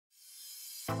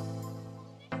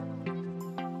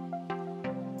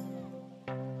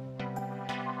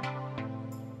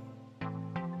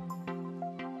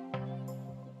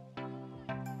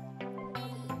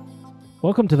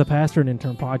Welcome to the Pastor and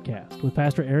Intern podcast with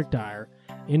Pastor Eric Dyer,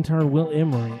 Intern Will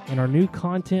Emery, and our new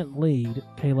content lead,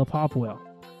 Kayla Popwell.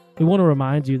 We want to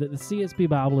remind you that the CSB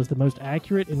Bible is the most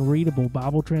accurate and readable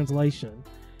Bible translation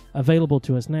available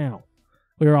to us now.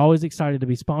 We are always excited to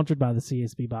be sponsored by the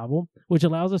CSB Bible, which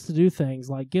allows us to do things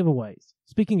like giveaways.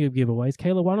 Speaking of giveaways,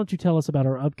 Kayla, why don't you tell us about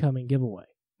our upcoming giveaway?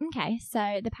 Okay,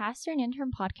 so the Pastor and Intern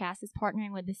podcast is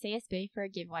partnering with the CSB for a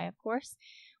giveaway, of course.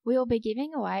 We will be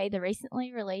giving away the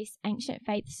recently released Ancient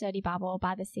Faith Study Bible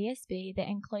by the CSB that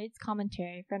includes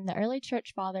commentary from the early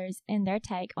church fathers and their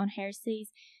take on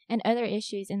heresies and other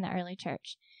issues in the early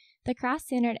church. The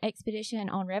Christ-Centered Expedition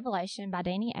on Revelation by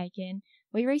Danny Akin.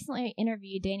 We recently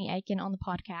interviewed Danny Akin on the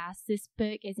podcast. This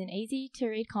book is an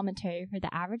easy-to-read commentary for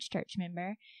the average church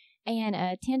member and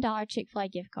a $10 Chick-fil-A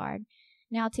gift card.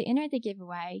 Now, to enter the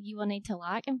giveaway, you will need to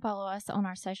like and follow us on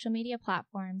our social media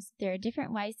platforms. There are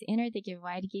different ways to enter the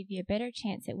giveaway to give you a better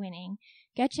chance at winning.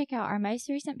 Go check out our most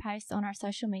recent posts on our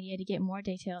social media to get more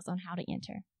details on how to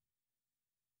enter.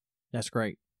 That's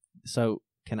great. So,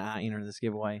 can I enter this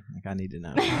giveaway? I need to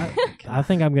know. I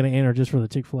think I'm going to enter just for the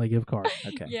Chick-fil-A gift card.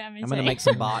 Okay. Yeah, me I'm going to too. make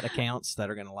some bot accounts that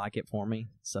are going to like it for me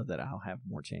so that I'll have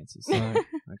more chances.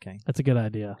 Okay. That's a good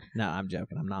idea. No, I'm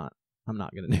joking. I'm not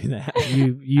going to do that.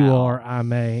 You are, I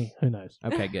may, who knows?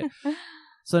 Okay, good.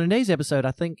 So in today's episode,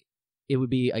 I think it would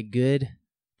be a good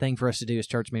thing for us to do as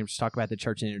church members to talk about the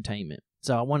church and entertainment.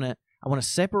 So I want to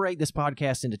separate this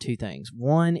podcast into two things.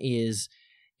 One is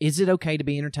it okay to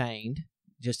be entertained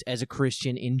just as a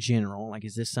Christian in general? Like,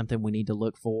 is this something we need to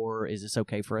look for? Is this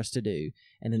okay for us to do?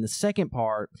 And then the second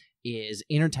part is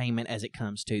entertainment as it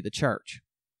comes to the church.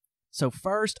 So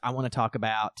first, I want to talk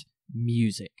about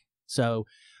music. So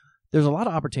there's a lot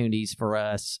of opportunities for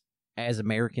us as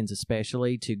Americans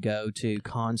especially to go to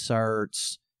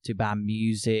concerts, to buy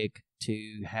music,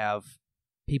 to have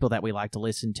people that we like to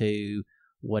listen to,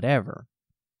 whatever.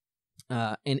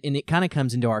 And it kind of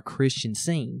comes into our Christian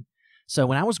scene. So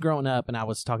when I was growing up, and I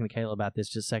was talking to Kayla about this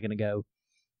just a second ago,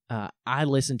 I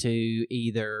listened to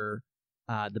either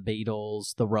the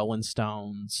Beatles, the Rolling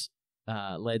Stones,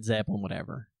 Led Zeppelin,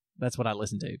 whatever. That's what I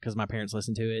listened to because my parents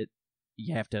listened to it.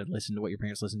 You have to listen to what your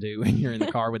parents listen to when you're in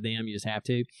the car with them. You just have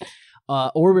to.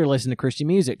 Or we were listening to Christian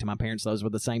music. To my parents, those were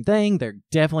the same thing. They're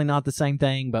definitely not the same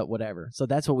thing, but whatever. So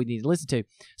that's what we need to listen to.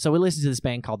 So we listened to this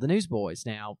band called the Newsboys.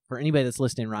 Now, for anybody that's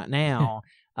listening right now,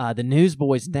 the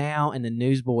Newsboys now and the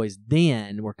Newsboys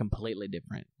then were completely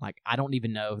different. Like, I don't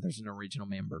even know if there's an original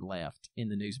member left in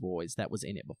the Newsboys that was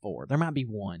in it before. There might be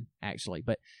one, actually.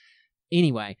 But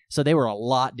anyway, so they were a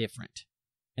lot different.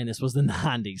 And this was the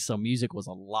 90s, so music was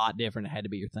a lot different. It had to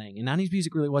be your thing. And 90s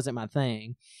music really wasn't my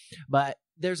thing. But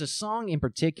there's a song in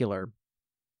particular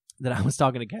that I was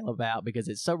talking to Kayla about because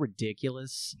it's so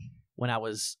ridiculous when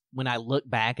I look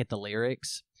back at the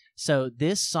lyrics. So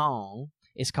this song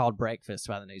is called Breakfast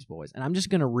by the Newsboys. And I'm just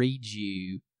going to read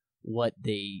you what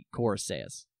the chorus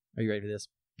says. Are you ready for this?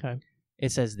 Okay.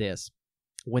 It says this: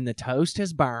 "When the toast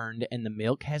has burned and the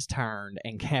milk has turned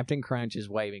and Captain Crunch is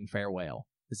waving farewell."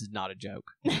 This is not a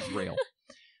joke. This is real.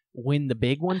 "When the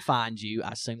big one finds you,"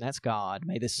 I assume that's God,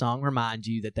 "may this song remind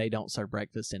you that they don't serve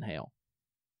breakfast in hell."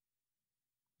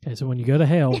 Okay, so when you go to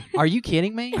hell, Are you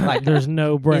kidding me? Like, there's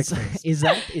no breakfast. Is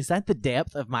that the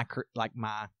depth of my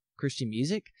Christian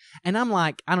music? And I'm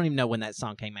like, I don't even know when that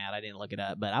song came out. I didn't look it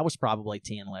up, but I was probably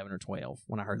 10, 11, or 12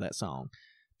 when I heard that song,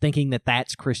 thinking that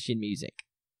that's Christian music.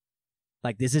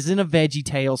 Like, this isn't a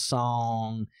VeggieTales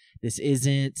song. This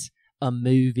isn't a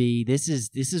movie. This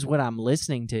is what I'm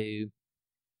listening to,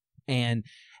 and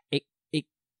it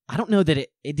I don't know that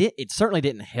it certainly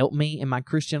didn't help me in my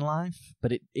Christian life,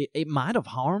 but it might have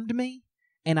harmed me.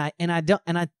 And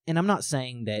I'm not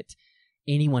saying that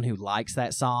anyone who likes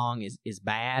that song is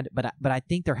bad, but I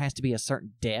think there has to be a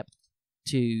certain depth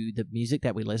to the music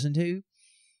that we listen to.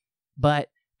 But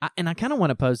I kind of want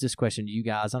to pose this question to you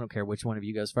guys. I don't care which one of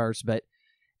you goes first, but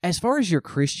as far as your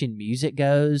Christian music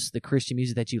goes, the Christian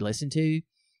music that you listen to,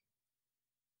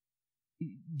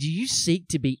 do you seek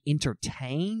to be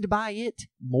entertained by it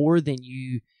more than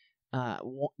you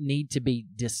need to be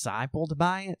discipled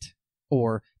by it,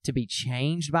 or to be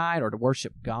changed by it, or to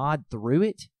worship God through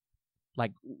it?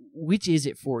 Like, which is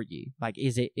it for you? Like,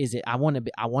 is it I want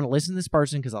to listen to this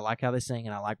person because I like how they sing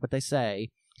and I like what they say,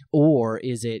 or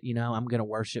is it, I'm going to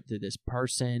worship through this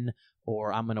person,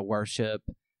 or I'm going to worship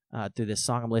through this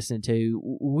song I'm listening to?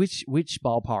 Which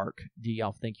ballpark do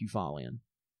y'all think you fall in?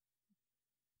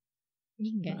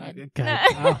 You can go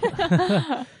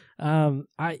ahead.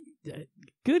 Okay.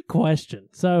 Good question.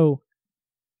 So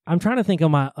I'm trying to think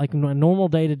of my normal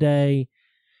day to day.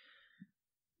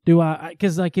 Do I?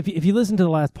 Because like if you listen to the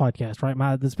last podcast,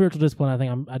 right? The spiritual discipline I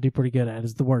think I do pretty good at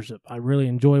is the worship. I really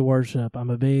enjoy worship. I'm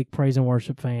a big praise and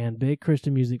worship fan, big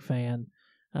Christian music fan.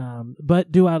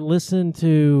 But do I listen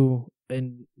to?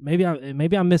 And maybe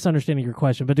I'm misunderstanding your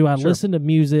question. But do I listen to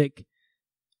music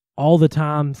all the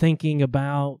time, thinking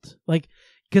about like?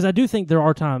 Because I do think there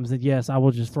are times that, yes, I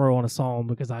will just throw on a song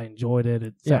because I enjoyed it.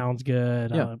 It sounds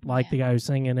good. I like the guy who's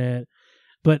singing it.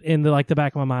 But in the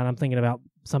back of my mind, I'm thinking about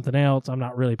something else. I'm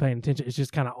not really paying attention. It's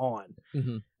just kind of on.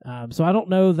 Mm-hmm. So I don't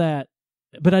know that.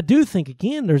 But I do think,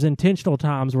 again, there's intentional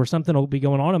times where something will be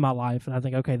going on in my life. And I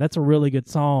think, okay, that's a really good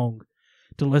song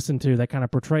to listen to that kind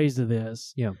of portrays to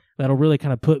this. Yeah. That'll really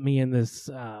kind of put me in this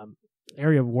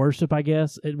area of worship, I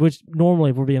guess. Which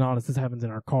normally, if we're being honest, this happens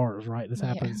in our cars, right? This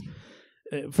happens.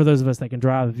 For those of us that can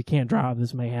drive. If you can't drive,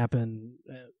 this may happen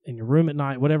in your room at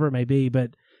night, whatever it may be.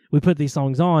 But we put these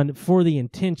songs on for the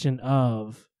intention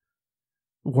of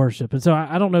worship. And so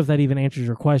I don't know if that even answers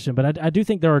your question, but I do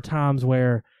think there are times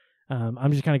where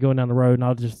I'm just kind of going down the road and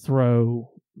I'll just throw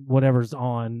whatever's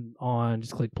on,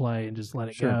 just click play and just let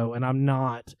it go. And I'm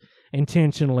not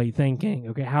intentionally thinking,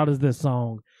 okay, how does this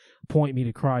song point me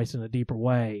to Christ in a deeper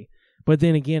way? But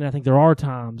then again, I think there are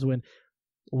times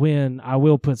when I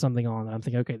will put something on and I'm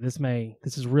thinking, okay, this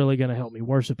is really going to help me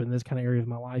worship in this kind of area of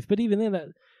my life. But even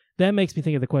then, that makes me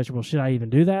think of the question, well, should I even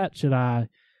do that? Should I?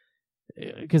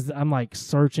 Because I'm like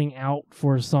searching out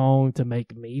for a song to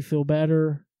make me feel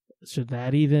better. Does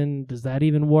that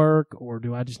even work? Or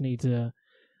do I just need to?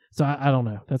 So I don't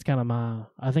know. That's kind of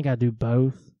I think I do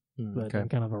both, but I'm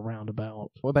kind of a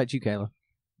roundabout. What about you, Kayla?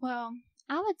 Well,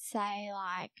 I would say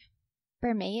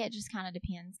for me, it just kind of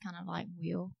depends, kind of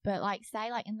will. But say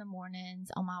in the mornings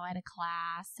on my way to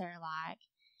class or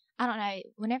I don't know,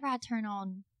 whenever I turn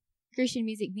on Christian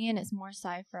music, then it's more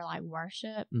so for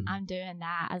worship. Mm-hmm. I'm doing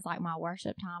that as my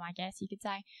worship time, I guess you could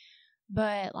say.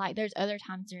 But there's other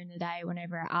times during the day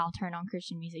whenever I'll turn on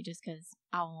Christian music just because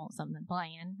I want something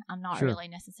playing. I'm not really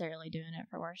necessarily doing it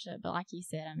for worship. But like you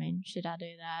said, I mean, should I do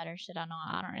that or should I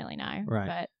not? I don't really know. Right.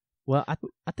 But well,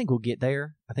 I think we'll get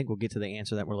there. I think we'll get to the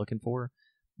answer that we're looking for.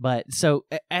 But so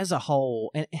as a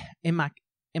whole, and I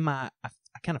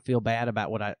kind of feel bad about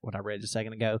what I read just a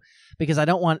second ago because I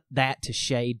don't want that to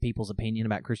shade people's opinion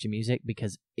about Christian music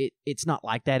because it's not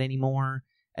like that anymore.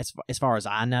 As far as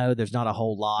I know, there's not a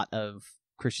whole lot of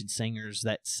Christian singers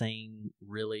that sing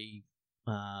really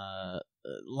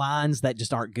lines that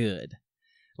just aren't good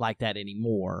like that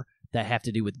anymore. That have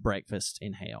to do with breakfast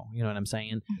in hell. You know what I'm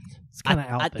saying? It's kind of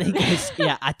out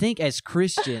there. I think as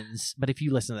Christians, but if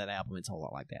you listen to that album, it's a whole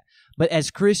lot like that. But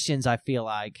as Christians, I feel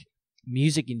like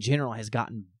music in general has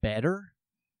gotten better.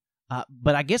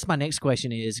 But I guess my next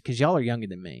question is, because y'all are younger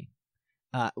than me,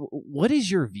 what is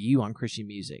your view on Christian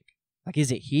music? Is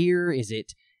it here? Is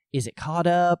it caught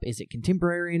up? Is it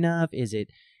contemporary enough? Is it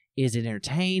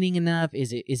entertaining enough?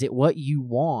 Is it what you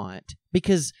want?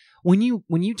 Because when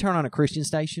you turn on a Christian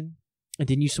station and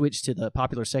then you switch to the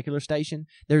popular secular station,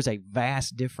 there's a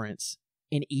vast difference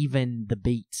in even the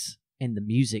beats and the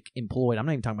music employed. I'm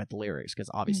not even talking about the lyrics because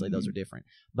obviously those are different.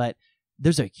 But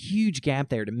there's a huge gap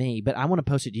there to me. But I want to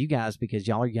post it to you guys because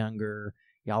y'all are younger.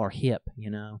 Y'all are hip,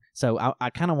 So I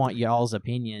kind of want y'all's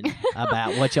opinion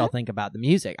about what y'all think about the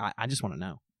music. I just want to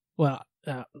know. Well,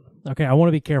 okay, I want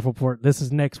to be careful for it. This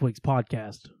is next week's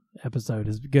podcast episode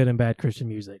is good and bad Christian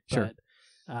music. Sure.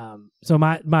 But, so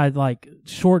my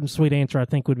short and sweet answer I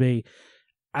think would be,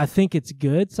 I think it's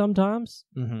good sometimes.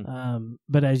 Mm-hmm.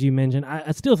 But as you mentioned,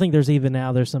 I still think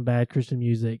there's some bad Christian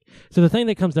music. So the thing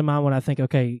that comes to mind when I think,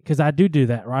 okay, because I do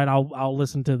that, right? I'll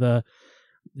listen to the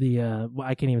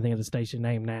I can't even think of the station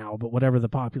name now, but whatever the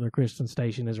popular Christian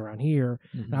station is around here,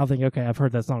 and I'll think, okay, I've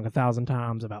heard that song 1,000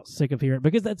 times, about sick of hearing it,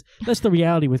 because that's the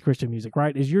reality with Christian music,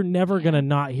 right? Is you're never gonna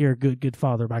not hear "Good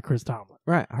Father" by Chris Tomlin,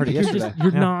 right? I heard it yesterday.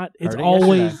 You're not. It's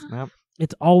always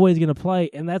it's always gonna play,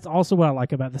 and that's also what I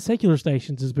like about the secular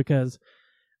stations is because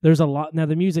there's a lot. Now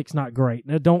the music's not great.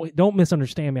 Now don't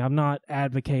misunderstand me. I'm not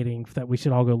advocating that we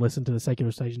should all go listen to the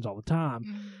secular stations all the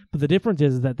time, but the difference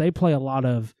is that they play a lot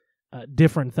of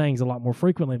different things a lot more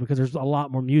frequently because there's a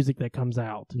lot more music that comes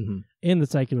out in the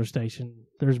secular station.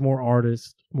 There's more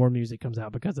artists, more music comes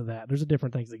out because of that. There's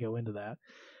different things that go into that.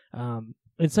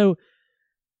 And so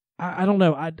I don't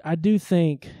know. I do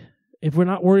think if we're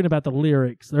not worried about the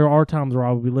lyrics, there are times where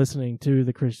I will be listening to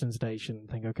the Christian station and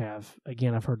think, okay,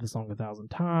 I've heard the song 1,000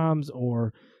 times,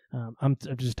 or I'm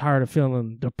just tired of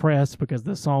feeling depressed because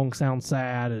the song sounds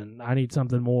sad and I need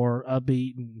something more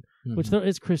upbeat, and which there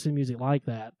is Christian music like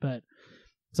that. But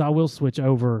so I will switch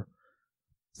over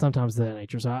sometimes to that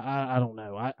nature. So I don't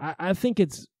know. I think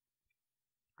it's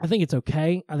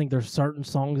okay. I think there's certain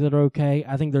songs that are okay.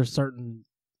 I think there's certain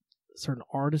certain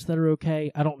artists that are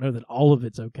okay. I don't know that all of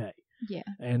it's okay. Yeah.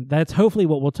 And that's hopefully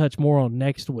what we'll touch more on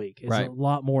next week. Is Right. a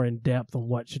lot more in depth on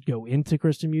what should go into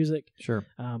Christian music. Sure.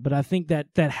 But I think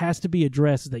that has to be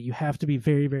addressed, is that you have to be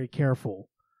very, very careful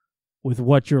with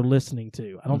what you're listening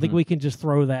to. I don't think we can just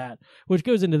throw that, which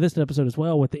goes into this episode as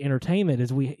well with the entertainment,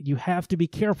 is you have to be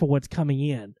careful what's coming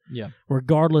in. Yeah.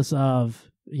 Regardless of,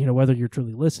 whether you're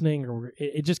truly listening, or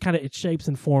it just kind of, it shapes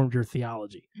and forms your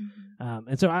theology. Mm-hmm.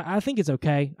 And so I think it's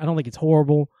okay. I don't think it's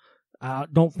horrible. I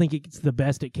don't think it's the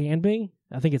best it can be.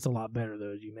 I think it's a lot better,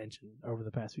 though, as you mentioned, over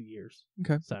the past few years.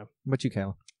 Okay. So, what you,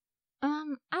 Kayla?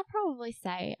 I'd probably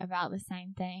say about the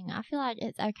same thing. I feel like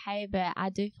it's okay, but I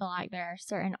do feel like there are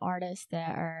certain artists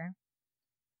that are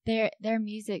their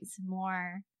music's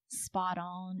more spot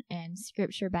on and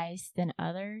scripture based than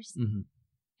others. Mm-hmm.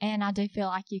 And I do feel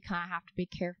like you kind of have to be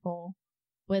careful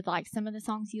with like some of the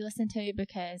songs you listen to,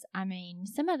 because I mean,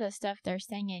 some of the stuff they're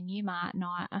singing you might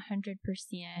not 100%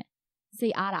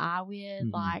 see eye to eye with,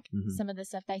 like some of the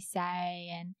stuff they say,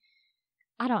 and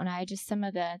I don't know, just some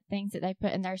of the things that they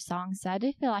put in their songs. So I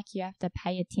do feel like you have to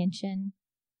pay attention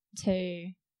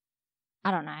to,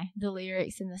 I don't know, the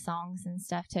lyrics in the songs and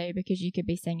stuff too, because you could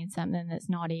be singing something that's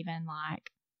not even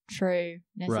like true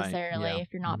necessarily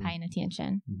if you're not paying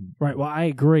attention. Right. Well, I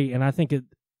agree. And I think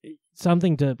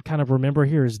something to kind of remember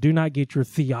here is, do not get your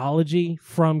theology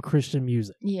from Christian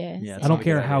music. Yes. Yeah, I don't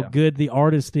care how good the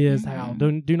artist is,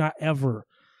 do not ever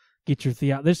get your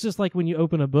theology. That's just like when you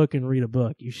open a book and read a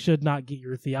book. You should not get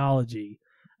your theology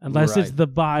unless it's the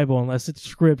Bible, unless it's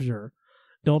scripture.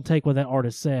 Don't take what that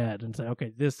artist said and say,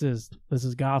 okay, this is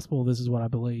gospel, this is what I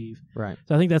believe. Right.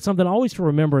 So I think that's something always to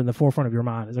remember in the forefront of your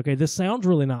mind is, okay, this sounds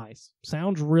really nice,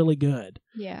 sounds really good.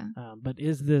 Yeah. But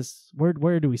is this,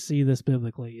 where do we see this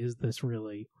biblically? Is this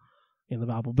really in the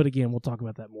Bible? But again, we'll talk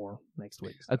about that more next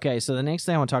week. So. Okay, so the next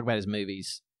thing I want to talk about is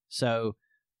movies. So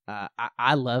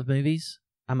I love movies.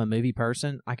 I'm a movie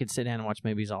person. I could sit down and watch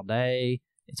movies all day.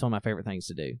 It's one of my favorite things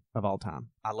to do of all time.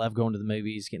 I love going to the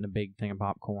movies, getting a big thing of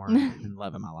popcorn, and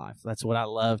loving my life. That's what I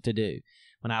love to do.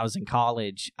 When I was in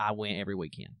college, I went every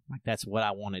weekend. Like, that's what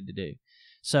I wanted to do.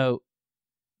 So,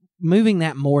 moving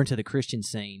that more into the Christian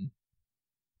scene,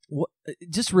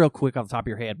 just real quick off the top of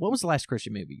your head, what was the last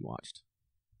Christian movie you watched?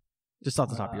 Just off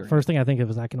the top of your head. First thing I think of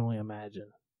is I Can Only Imagine.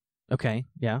 Okay,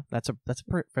 yeah, that's a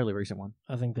fairly recent one.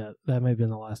 I think that may have been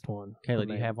the last one. Kayla,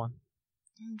 do you have one?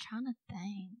 I'm trying to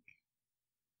think.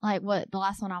 Like, what, the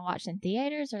last one I watched in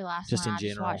theaters, or the last just one in I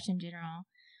general. just watched in general?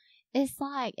 It's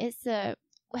like,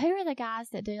 who are the guys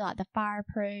that do like the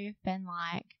Fireproof and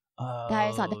like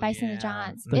those, like the Facing the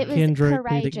Giants? The It was Kendrick,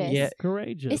 Courageous.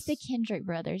 Courageous. It's the Kendrick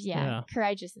brothers, yeah.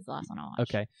 Courageous is the last one I watched.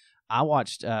 Okay. I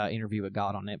watched Interview with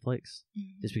God on Netflix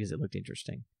just because it looked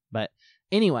interesting. But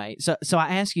anyway, so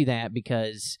I ask you that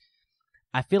because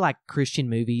I feel like Christian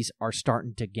movies are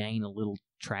starting to gain a little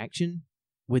traction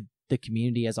with the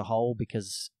community as a whole,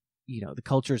 because the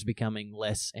culture is becoming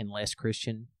less and less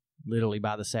Christian literally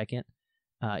by the second,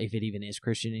 if it even is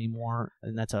Christian anymore,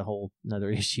 and that's a whole another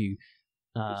issue.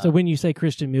 So when you say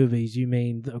Christian movies, you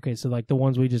mean, okay, so like the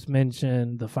ones we just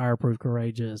mentioned, the Fireproof,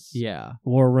 Courageous,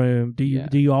 War Room. Do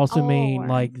you also mean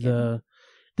like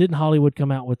didn't Hollywood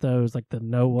come out with those, like the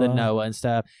Noah and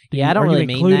stuff? I don't really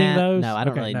mean that. Those? No, I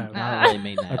don't really. No. I don't really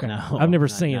mean that. Okay. No, I've never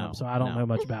seen them, so I don't know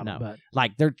much about them. But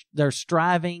like they're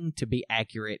striving to be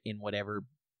accurate in whatever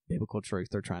biblical truth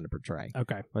they're trying to portray.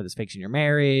 Okay, whether it's fixing your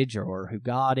marriage or who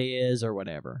God is or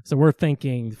whatever. So we're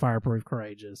thinking Fireproof,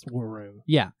 Courageous, War Room.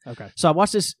 Yeah. Okay. So I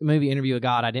watched this movie, Interview with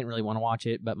God. I didn't really want to watch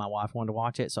it, but my wife wanted to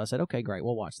watch it, so I said, okay, great,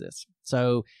 we'll watch this.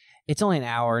 So it's only an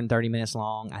hour and 30 minutes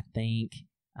long, I think.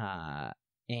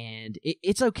 And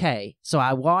it's okay. So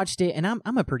I watched it, and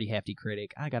I'm a pretty hefty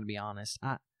critic. I got to be honest.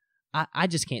 I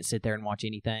just can't sit there and watch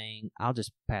anything. I'll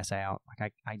just pass out.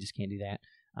 Like I just can't do that.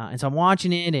 And so I'm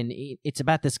watching it, and it's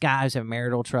about this guy who's having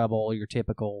marital trouble, your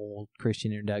typical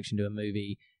Christian introduction to a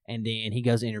movie. And then he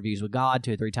goes to interviews with God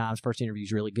 2 or 3 times. First interview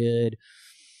is really good.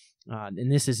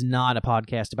 And this is not a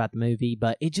podcast about the movie,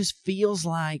 but it just feels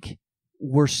like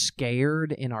we're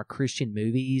scared in our Christian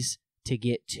movies to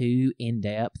get too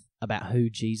in-depth about who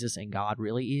Jesus and God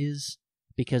really is,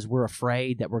 because we're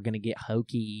afraid that we're going to get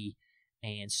hokey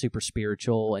and super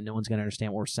spiritual and no one's going to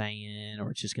understand what we're saying, or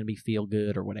it's just going to be feel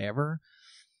good or whatever.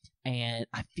 And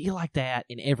I feel like that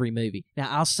in every movie. Now,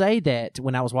 I'll say that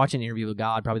when I was watching Interview with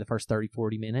God, probably the first 30,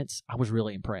 40 minutes, I was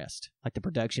really impressed. Like, the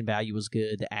production value was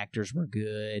good. The actors were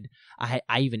good.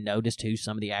 I even noticed who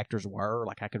some of the actors were.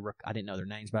 Like, I didn't know their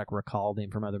names, but I could recall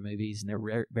them from other movies, and they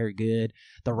were very good.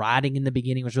 The writing in the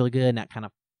beginning was really good, and that kind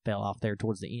of fell off there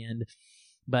towards the end.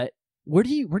 But where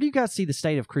do you guys see the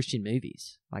state of Christian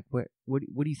movies? Like, what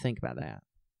do you think about that?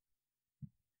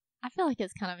 I feel like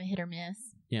it's kind of a hit or miss.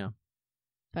 Yeah.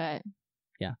 But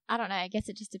yeah, I don't know. I guess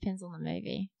it just depends on the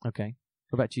movie. Okay.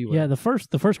 What about you? Yeah, the first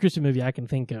Christian movie I can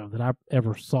think of that I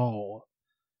ever saw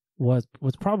was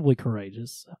probably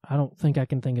Courageous. I don't think I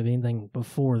can think of anything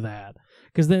before that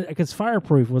because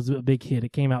Fireproof was a big hit.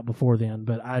 It came out before then,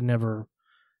 but I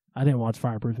didn't watch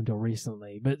Fireproof until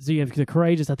recently. But so you have the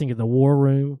Courageous. I think of the War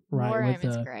Room, right? War Room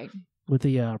is great. With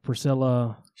the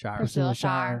Priscilla Shire.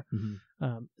 Shire.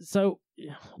 Mm-hmm. So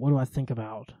what do I think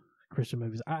about Christian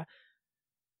movies?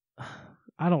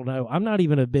 I don't know. I'm not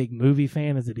even a big movie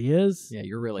fan as it is. Yeah,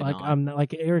 you're really like not. I'm not,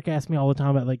 like Eric asked me all the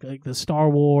time about like the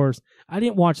Star Wars. I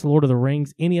didn't watch the Lord of the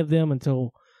Rings, any of them,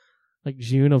 until like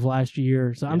June of last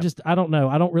year. So I don't know.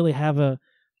 I don't really have a.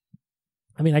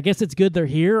 I mean, I guess it's good they're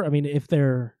here. I mean, if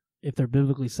they're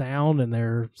biblically sound and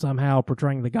they're somehow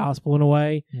portraying the gospel in a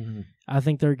way, I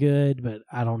think they're good. But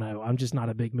I don't know. I'm just not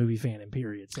a big movie fan in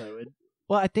period. So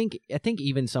Well, I think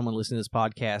even someone listening to this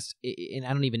podcast, and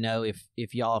I don't even know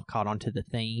if y'all have caught on to the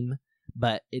theme,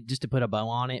 but just to put a bow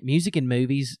on it, music and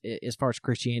movies, as far as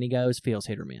Christianity goes, feels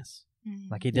hit or miss.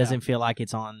 Mm-hmm. Like it doesn't feel like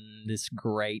it's on this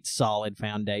great solid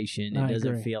foundation. It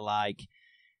doesn't feel like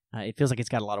it feels like it's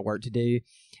got a lot of work to do.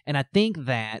 And I think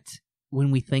that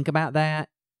when we think about that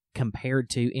compared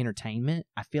to entertainment,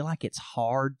 I feel like it's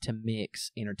hard to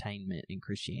mix entertainment and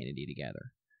Christianity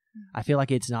together. I feel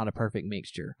like it's not a perfect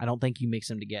mixture. I don't think you mix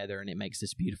them together and it makes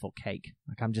this beautiful cake.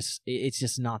 Like it's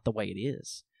just not the way it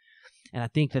is. And I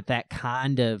think that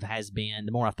kind of has been,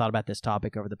 the more I've thought about this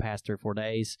topic over the past 3 or 4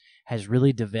 days, has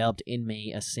really developed in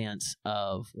me a sense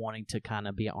of wanting to kind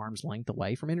of be at arm's length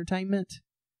away from entertainment.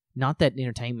 Not that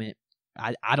entertainment,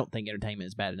 I don't think entertainment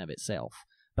is bad in of itself.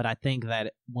 But I think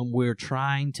that when we're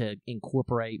trying to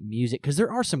incorporate music, because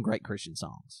there are some great Christian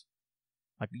songs.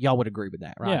 Like, y'all would agree with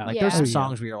that, right? Yeah. Like, there's some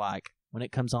songs where you're like, when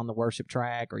it comes on the worship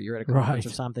track or you're at a conference or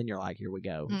something, you're like, here we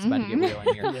go. It's about to get real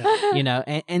in here. You know,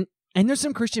 and there's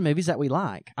some Christian movies that we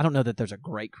like. I don't know that there's a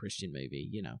great Christian movie,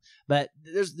 you know, but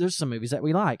there's some movies that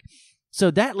we like. So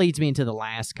that leads me into the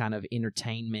last kind of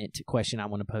entertainment question I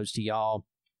want to pose to y'all.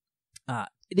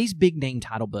 These big name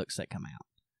title books that come out.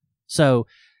 So,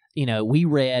 you know,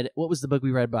 what was the book we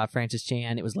read by Francis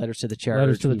Chan? It was Letters to the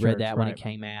Church. We read that when it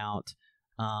came out.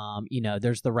 You know,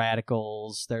 there's the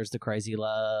Radicals, there's the Crazy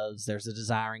Loves, there's the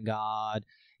Desiring God.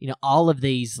 You know, all of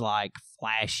these like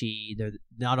flashy. They're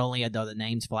not only are the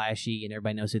names flashy and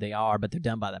everybody knows who they are, but they're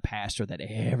done by the pastor that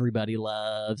everybody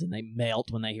loves, and they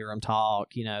melt when they hear them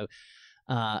talk. You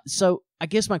know, so I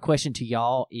guess my question to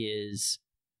y'all is: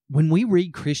 when we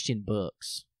read Christian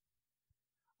books,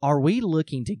 are we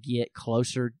looking to get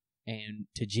closer and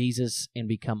to Jesus and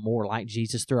become more like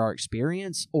Jesus through our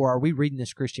experience? Or are we reading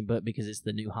this Christian book because it's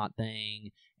the new hot thing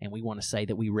and we want to say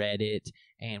that we read it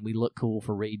and we look cool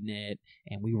for reading it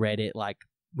and we read it like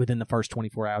within the first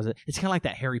 24 hours? It's kind of like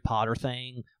that Harry Potter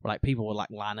thing where like people would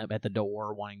like line up at the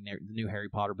door wanting the new Harry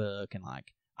Potter book, and like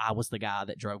I was the guy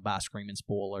that drove by screaming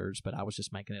spoilers, but I was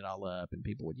just making it all up and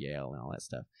people would yell and all that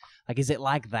stuff. Like, is it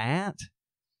like that?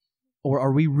 Or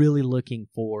are we really looking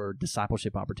for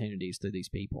discipleship opportunities through these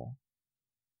people?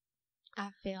 I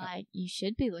feel like you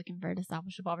should be looking for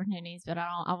discipleship opportunities, but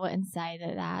I wouldn't say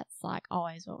that that's like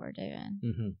always what we're doing.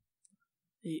 Mm-hmm.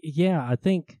 Yeah, I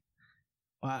think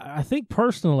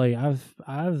personally,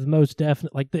 I've most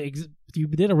definitely you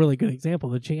did a really good example,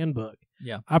 the Chan book.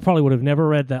 Yeah, I probably would have never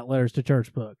read that Letters to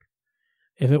Church book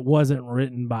if it wasn't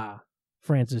written by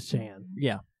Francis Chan.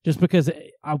 Yeah, just because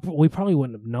we probably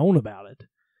wouldn't have known about it.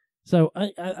 So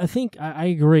I think I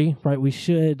agree, right? We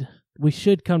should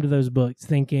come to those books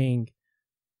thinking,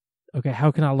 okay, how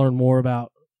can I learn more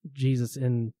about Jesus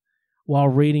while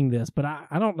reading this? But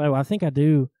I don't know. I think I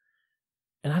do,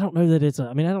 and I don't know that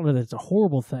I don't know that it's a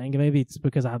horrible thing. Maybe it's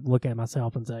because I look at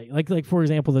myself and say, like for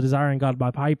example, The Desiring God by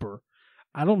Piper.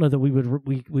 I don't know that we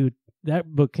would that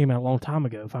book came out a long time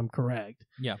ago, if I'm correct.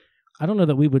 Yeah. I don't know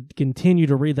that we would continue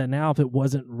to read that now if it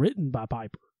wasn't written by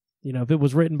Piper. You know, if it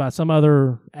was written by some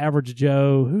other average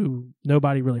Joe who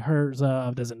nobody really hears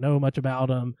of, doesn't know much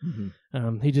about him,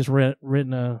 he just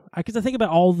written because I think about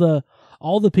all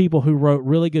the people who wrote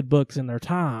really good books in their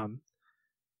time,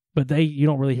 but you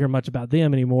don't really hear much about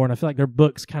them anymore, and I feel like their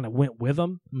books kind of went with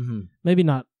them. Mm-hmm. Maybe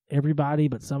not everybody,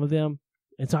 but some of them,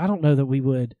 and so I don't know that we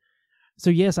would.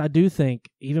 So yes, I do think,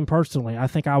 even personally, I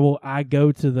think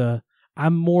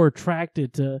I'm more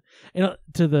attracted to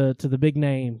the big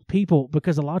name people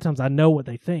because a lot of times I know what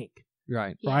they think.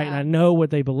 Right. Yeah. Right. And I know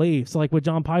what they believe. So like with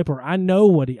John Piper, I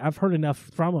know I've heard enough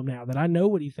from him now that I know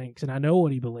what he thinks and I know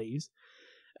what he believes.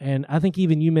 And I think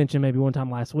even you mentioned maybe one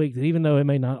time last week that even though it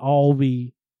may not all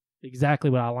be exactly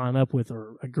what I line up with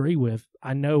or agree with,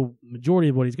 I know majority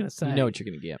of what he's going to say. You know what you're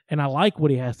going to get. And I like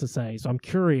what he has to say, so I'm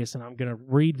curious, and I'm going to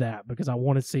read that because I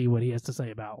want to see what he has to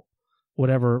say about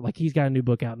whatever. Like, he's got a new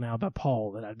book out now about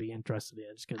Paul that I'd be interested in,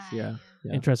 just because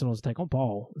interested in his take on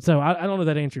Paul. So I don't know if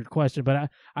that answered your question, but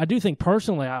I do think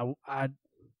personally I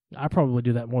probably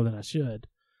do that more than I should.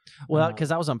 Well,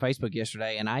 because I was on Facebook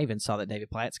yesterday, and I even saw that David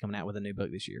Platt's coming out with a new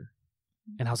book this year.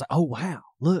 And I was like, oh, wow,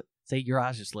 look. See, your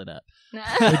eyes just lit up. It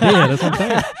did, that's what I'm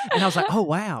saying. And I was like, oh,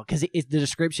 wow. Because the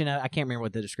description, I can't remember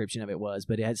what the description of it was,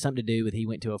 but it had something to do with he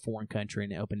went to a foreign country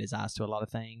and it opened his eyes to a lot of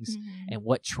things. Mm-hmm. And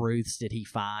what truths did he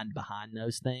find behind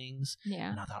those things?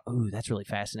 Yeah. And I thought, oh, that's really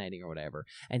fascinating or whatever.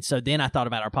 And so then I thought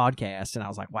about our podcast, and I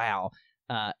was like, wow,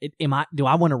 do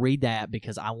I want to read that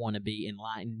because I want to be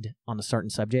enlightened on a certain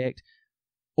subject?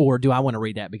 Or do I want to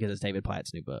read that because it's David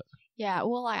Platt's new book? Yeah,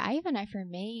 well, like, I even know for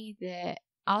me that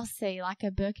I'll see, like, a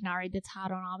book and I'll read the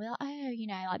title and I'll be like, oh, you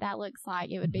know, like, that looks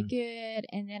like it would be good.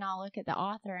 And then I'll look at the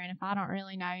author, and if I don't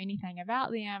really know anything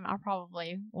about them, I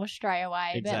probably will stray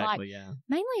away. Exactly, but, like,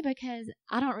 mainly because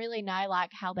I don't really know,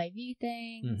 like, how they view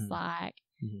things. Like,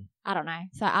 I don't know.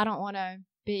 So I don't want to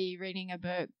be reading a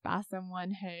book by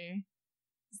someone whose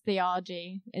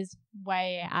theology is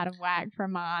way out of whack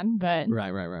from mine. But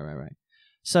Right.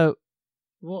 So,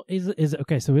 well, is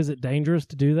it dangerous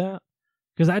to do that?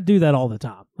 Because I do that all the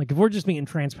time. Like, if we're just being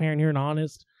transparent here and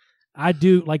honest, I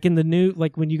do, like, in the new,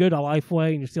 like, when you go to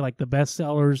Lifeway and you see, like, the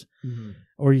bestsellers,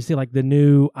 or you see, like, the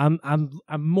new, I'm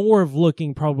more of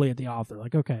looking probably at the author.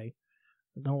 Like, okay,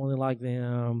 I don't really like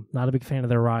them, not a big fan of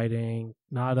their writing,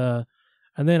 and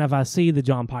then if I see the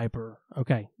John Piper,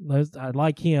 okay, I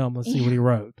like him, let's see what he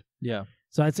wrote. Yeah.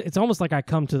 So it's almost like I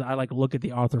like look at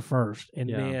the author first, and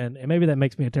then, and maybe that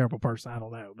makes me a terrible person. I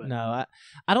don't know. But no,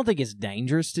 I don't think it's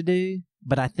dangerous to do,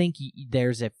 but I think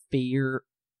there's a fear,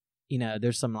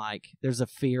 there's a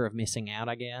fear of missing out,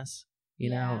 I guess. You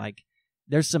know, like,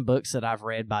 there's some books that I've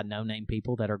read by no-name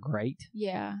people that are great.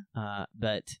 Yeah.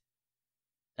 But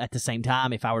at the same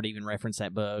time, if I were to even reference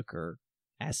that book or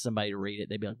ask somebody to read it,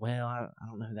 they'd be like, well, I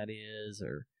don't know who that is,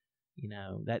 or,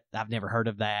 that I've never heard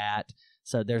of that.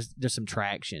 So there's some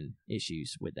traction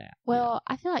issues with that. Well,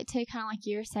 I feel like, too, kind of like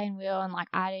you were saying, Will, and like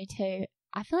I do too,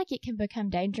 I feel like it can become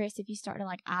dangerous if you start to,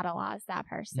 like, idolize that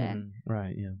person.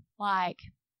 Right, yeah. Like,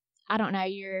 I don't know,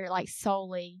 you're, like,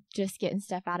 solely just getting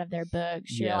stuff out of their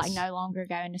books. You're, like, no longer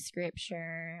going to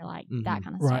scripture, like, that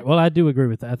kind of stuff. Right. Well, I do agree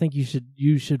with that. I think you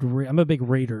should read. I'm a big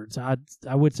reader, so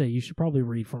I would say you should probably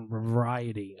read from a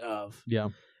variety of. Yeah.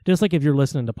 Just like if you're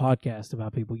listening to podcasts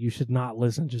about people, you should not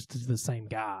listen just to the same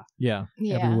guy. Yeah.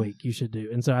 Every week. You should do.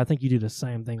 And so I think you do the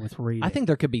same thing with reading. I think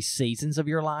there could be seasons of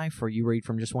your life where you read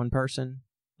from just one person.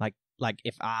 Like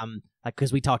if I'm, like,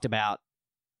 because we talked about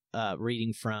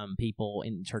reading from people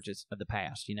in churches of the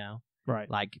past, Right.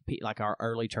 Like our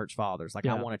early church fathers. Like,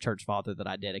 I want a church father that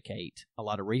I dedicate a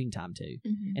lot of reading time to.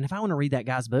 And if I want to read that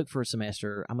guy's book for a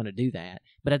semester, I'm going to do that.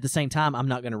 But at the same time, I'm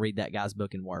not going to read that guy's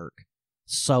book and work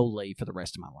solely for the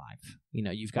rest of my life.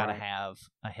 You've got to have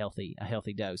a healthy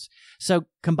dose. So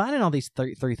combining all these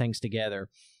three things together,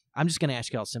 I'm just going to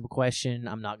ask you all a simple question.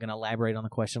 I'm not going to elaborate on the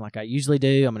question like I usually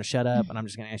do. I'm going to shut up, and I'm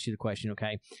just going to ask you the question,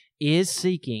 okay? Is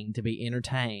seeking to be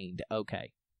entertained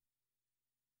okay?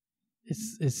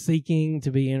 Is seeking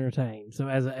to be entertained. So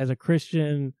as a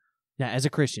Christian... Now, as a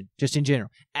Christian, just in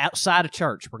general, outside of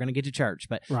church, we're going to get to church,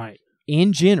 but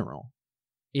in general,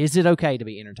 is it okay to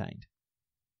be entertained?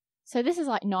 So this is,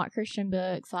 like, not Christian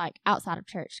books, like, outside of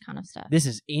church kind of stuff. This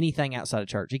is anything outside of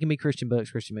church. It can be Christian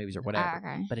books, Christian movies, or whatever.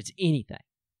 Okay. But it's anything.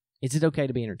 Is it okay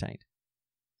to be entertained?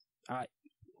 I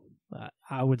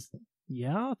would,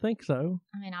 I think so.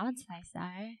 I mean, I would say so.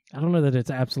 I don't know that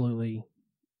it's absolutely...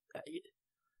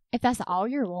 If that's all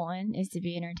you're wanting is to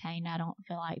be entertained, I don't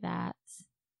feel like that's...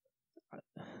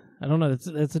 I don't know.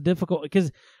 That's a difficult...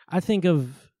 Because I think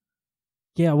of...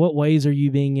 what ways are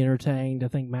you being entertained, I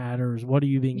think matters. What are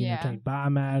you being entertained by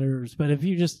matters. But if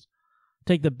you just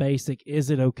take the basic, is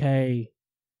it okay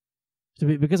to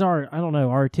be, because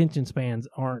our attention spans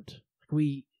aren't,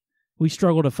 we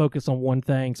struggle to focus on one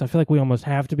thing. So I feel like we almost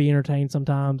have to be entertained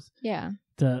sometimes. Yeah.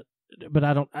 So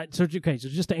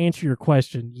just to answer your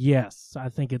question, yes, I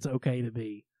think it's okay to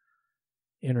be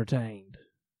entertained.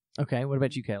 Okay, what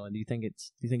about you, Kayla? Do you think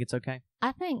it's okay?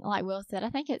 I think, like Will said, I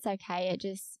think it's okay. It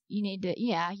just, you need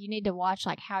to watch,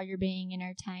 like, how you're being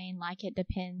entertained. Like, it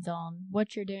depends on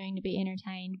what you're doing to be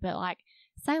entertained. But, like,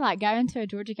 say, like, going to a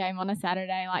Georgia game on a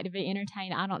Saturday, like, to be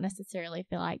entertained, I don't necessarily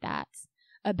feel like that's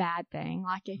a bad thing.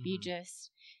 Like, if you just,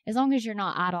 as long as you're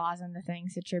not idolizing the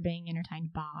things that you're being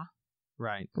entertained by.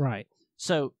 Right. Right.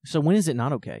 So when is it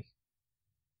not okay?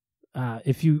 I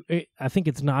think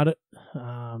it's not.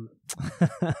 Gosh,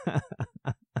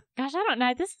 I don't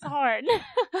know. This is hard.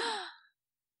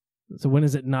 So when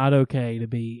is it not okay to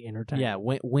be entertained? Yeah,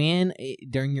 when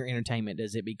during your entertainment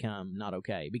does it become not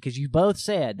okay? Because you both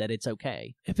said that it's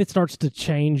okay. If it starts to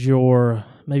change your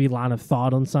maybe line of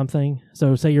thought on something.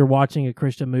 So say you're watching a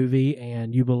Christian movie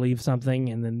and you believe something,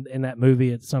 and then in that movie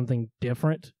it's something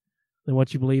different than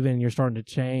what you believe in, and you're starting to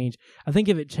change. I think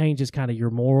if it changes kind of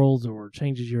your morals or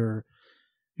changes your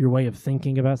way of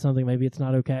thinking about something, maybe it's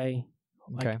not okay.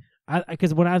 Okay.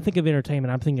 Because when I think of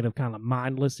entertainment, I'm thinking of kind of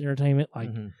mindless entertainment, like.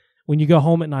 Mm-hmm. When you go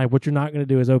home at night, what you're not going to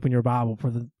do is open your Bible for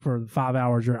the 5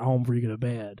 hours you're at home before you go to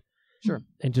bed. Sure.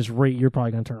 And just read. You're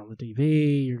probably going to turn on the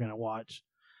TV. You're going to watch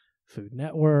Food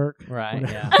Network. Right.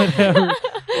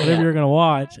 Whatever you're going to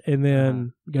watch, and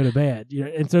then go to bed. You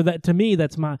know, and so that, to me,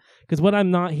 that's because what I'm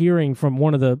not hearing from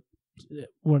when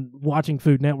watching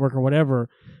Food Network or whatever,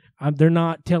 they're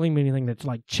not telling me anything that's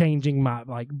like changing my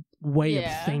way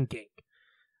of thinking.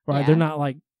 Right. Yeah. They're not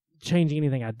like changing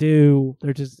anything I do.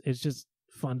 It's just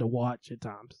fun to watch at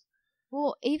times.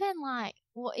 Well, even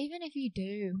if you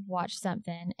do watch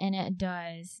something and it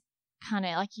does kind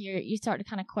of like you start to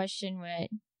kind of question what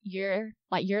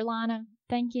your line of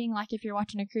thinking, like if you're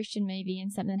watching a Christian movie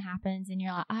and something happens and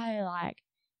you're like,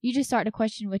 you just start to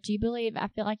question what you believe. I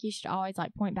feel like you should always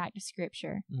point back to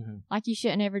Scripture. Mm-hmm. Like you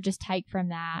shouldn't ever just take from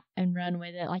that and run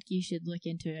with it. Like you should look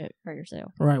into it for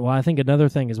yourself. Right. Well, I think another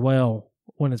thing as well,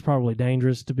 when it's probably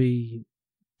dangerous to be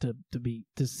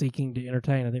seeking to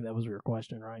entertain, I think that was your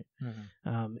question, right?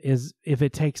 Mm-hmm. Is if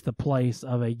it takes the place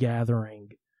of a gathering.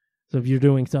 So if you're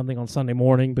doing something on Sunday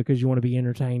morning because you want to be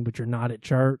entertained, but you're not at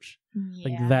church, I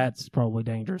think that's probably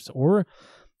dangerous. Or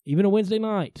even a Wednesday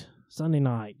night, Sunday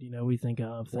night, we think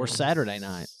of. Or Saturday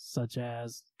night. Such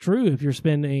as, true, if you're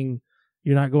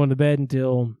not going to bed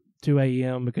until 2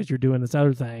 a.m. because you're doing this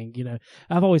other thing.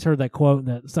 I've always heard that quote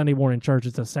that Sunday morning church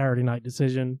is a Saturday night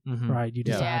decision, mm-hmm. right? You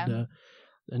decide to.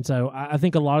 And so I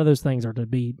think a lot of those things are to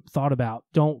be thought about.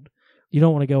 You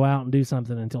don't want to go out and do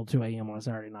something until 2 a.m. on a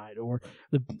Saturday night. Or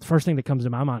the first thing that comes to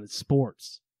my mind is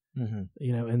sports. Mm-hmm.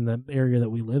 In the area that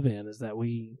we live in, is that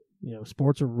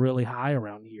sports are really high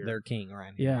around here. They're king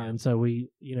around here. Yeah, and so we,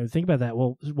 think about that.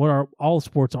 Well, all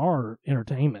sports are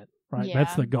entertainment, right? Yeah.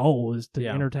 That's the goal, is to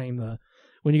entertain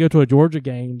when you go to a Georgia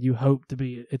game, you hope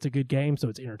it's a good game, so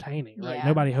it's entertaining, right? Yeah.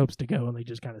 Nobody hopes to go and they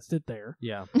just kind of sit there.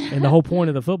 Yeah. And the whole point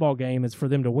of the football game is for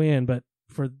them to win, but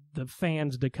for the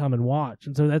fans to come and watch.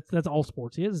 And so that's all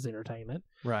sports is entertainment.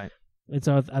 Right. And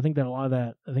so I think that a lot of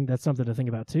that, I think that's something to think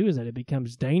about too, is that it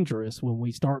becomes dangerous when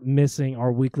we start missing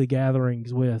our weekly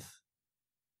gatherings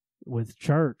with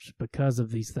church because of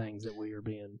these things that we are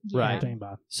being entertained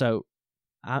by. So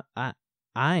I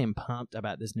am pumped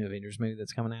about this new Avengers movie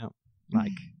that's coming out.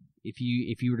 Like, if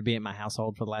you were to be at my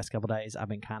household for the last couple of days, I've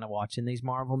been kind of watching these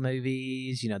Marvel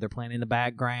movies. They're playing in the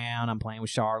background. I'm playing with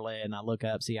Charlotte, and I look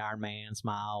up, see Iron Man,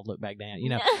 smile, look back down.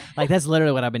 Like that's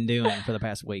literally what I've been doing for the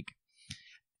past week.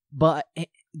 But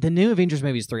the new Avengers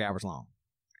movie is 3 hours long.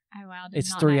 Oh, wow.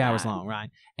 It's 3 hours long, right?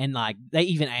 And like they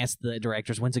even asked the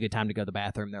directors, when's a good time to go to the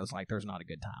bathroom? There was like, there's not a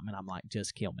good time. And I'm like,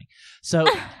 just kill me. So,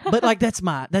 but like that's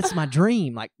my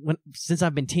dream. Like since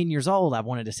I've been 10 years old, I've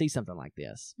wanted to see something like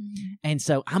this. Mm-hmm. And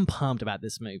so I'm pumped about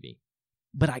this movie.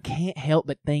 But I can't help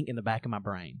but think in the back of my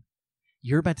brain,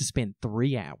 you're about to spend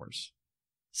 3 hours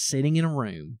sitting in a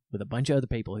room with a bunch of other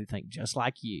people who think just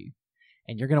like you.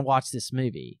 And you're going to watch this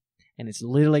movie, and it's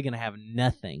literally going to have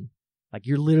nothing. Like,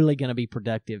 you're literally going to be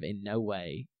productive in no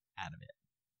way out of it.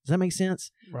 Does that make sense?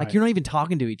 Right. Like, you're not even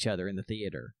talking to each other in the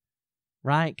theater,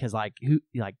 right? Because,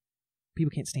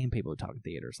 people can't stand people who talk in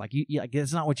theaters.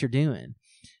 That's not what you're doing.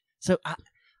 So,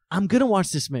 I'm going to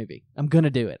watch this movie. I'm going to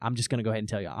do it. I'm just going to go ahead and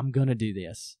tell you, I'm going to do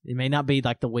this. It may not be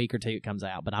like the week or two it comes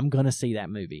out, but I'm going to see that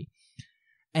movie.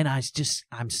 And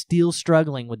I'm still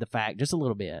struggling with the fact, just a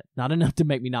little bit, not enough to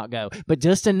make me not go, but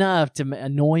just enough to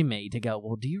annoy me to go,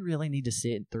 well, do you really need to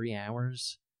sit in 3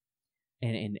 hours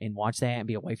and watch that and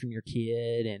be away from your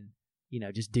kid and,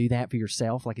 just do that for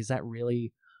yourself? Like, is that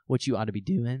really what you ought to be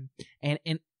doing? And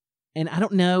I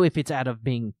don't know if it's out of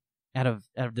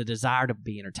the desire to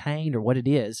be entertained or what it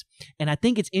is. And I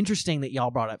think it's interesting that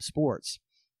y'all brought up sports,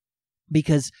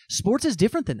 because sports is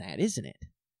different than that, isn't it?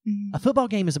 Mm-hmm. A football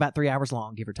game is about 3 hours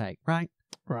long, give or take, right?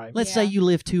 Right. Let's say you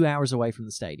live 2 hours away from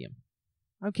the stadium.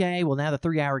 Okay, well, now the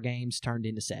 3 hour game's turned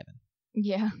into 7.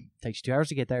 Yeah. Takes you 2 hours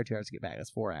to get there, 2 hours to get back.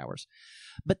 That's 4 hours.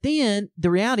 But then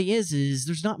the reality is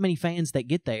there's not many fans that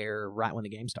get there right when the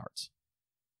game starts.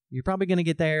 You're probably going to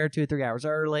get there 2 or 3 hours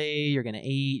early. You're going to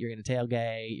eat. You're going to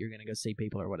tailgate. You're going to go see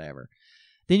people or whatever.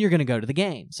 Then you're going to go to the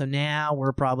game. So now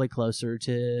we're probably closer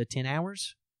to 10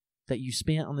 hours that you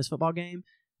spent on this football game.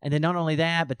 And then not only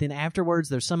that, but then afterwards,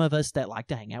 there's some of us that like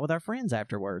to hang out with our friends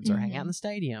afterwards or hang out in the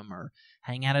stadium or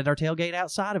hang out at our tailgate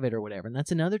outside of it or whatever. And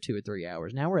that's another 2 or 3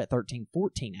 hours. Now we're at 13,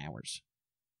 14 hours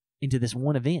into this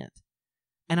one event.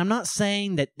 And I'm not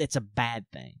saying that it's a bad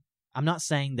thing. I'm not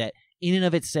saying that in and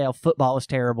of itself, football is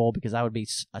terrible, because I would be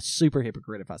a super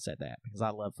hypocrite if I said that, because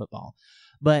I love football.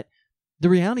 But the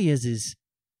reality is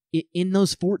in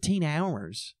those 14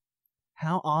 hours,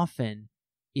 how often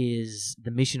is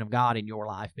the mission of God in your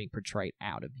life being portrayed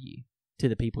out of you to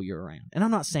the people you're around? And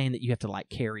I'm not saying that you have to like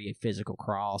carry a physical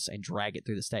cross and drag it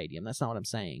through the stadium. That's not what I'm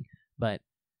saying. But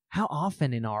how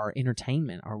often in our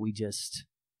entertainment are we just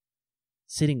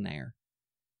sitting there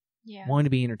wanting to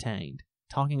be entertained,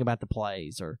 talking about the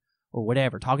plays or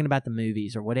whatever, talking about the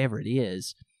movies or whatever it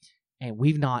is, and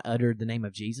we've not uttered the name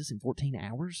of Jesus in 14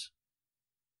 hours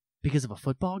because of a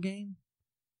football game?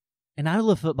 And I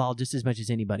love football just as much as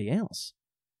anybody else.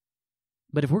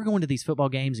 But if we're going to these football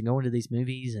games and going to these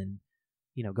movies and,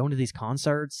 going to these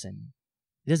concerts, and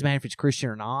it doesn't matter if it's Christian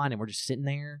or not, and we're just sitting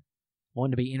there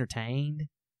wanting to be entertained,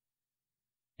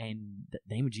 and the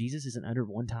name of Jesus isn't uttered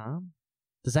one time,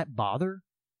 does that bother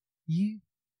you?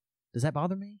 Does that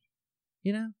bother me?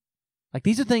 Like,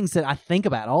 these are things that I think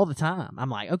about all the time. I'm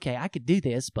like, okay, I could do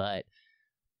this, but,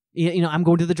 I'm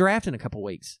going to the draft in a couple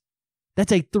weeks.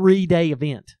 That's a 3-day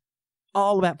event,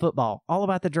 all about football, all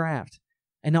about the draft.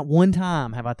 And not one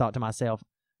time have I thought to myself,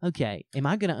 okay, am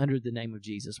I going to utter the name of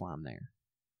Jesus while I'm there?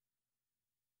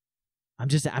 I'm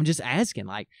just asking,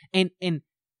 like, and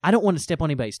I don't want to step on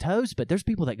anybody's toes, but there's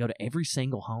people that go to every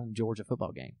single home Georgia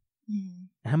football game.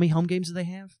 How many home games do they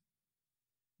have?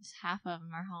 Half of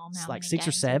them are home. It's like 6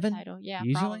 or 7? Yeah,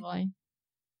 usually? probably.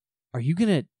 Are you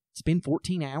going to spend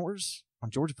 14 hours on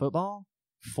Georgia football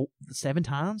 7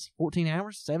 times? 14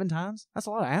 hours, 7 times? That's a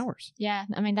lot of hours. Yeah,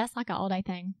 I mean, that's like an all-day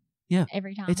thing. Yeah.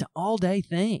 Every time. It's an all-day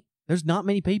thing. There's not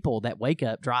many people that wake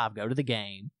up, drive, go to the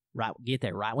game, right, get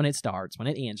there right when it starts, when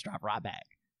it ends, drive right back.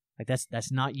 Like,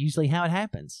 that's not usually how it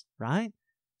happens, right?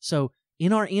 So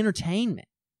in our entertainment,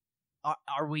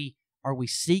 are we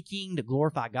seeking to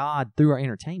glorify God through our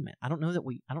entertainment? I don't know that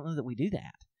we do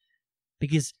that.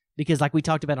 Because like we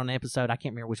talked about on an episode, I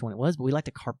can't remember which one it was, but we like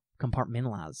to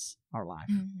compartmentalize our life,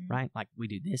 right? Like, we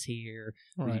do this here,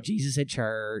 we do Jesus at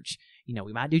church,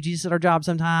 we might do Jesus at our job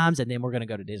sometimes, and then we're going to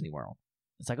go to Disney World.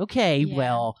 It's like, okay,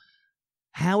 well,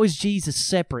 how is Jesus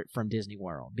separate from Disney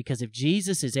World? Because if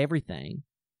Jesus is everything,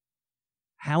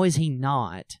 how is he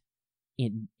not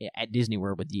at Disney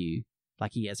World with you,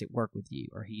 like he is at work with you,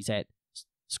 or he's at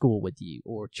school with you,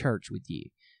 or church with you?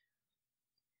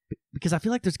 Because I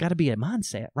feel like there's got to be a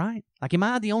mindset, right? Like, am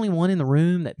I the only one in the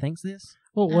room that thinks this?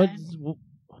 Well,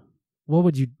 what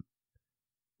would you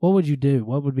do?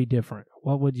 What would be different?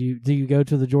 Do you go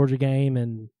to the Georgia game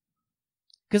and?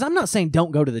 Because I'm not saying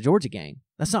don't go to the Georgia game.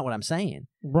 That's not what I'm saying.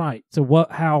 Right. So what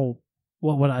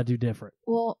would I do different?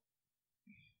 Well,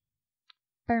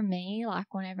 for me,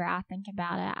 like, whenever I think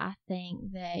about it, I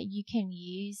think that you can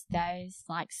use those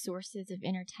like sources of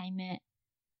entertainment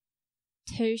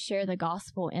to share the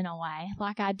gospel in a way.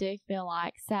 Like, I do feel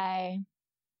like, say,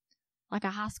 like a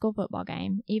high school football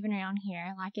game, even around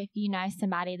here, like, if you know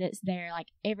somebody that's there like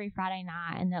every Friday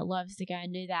night and that loves to go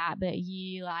and do that, but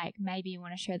you like maybe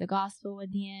want to share the gospel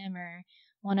with them or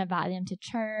want to invite them to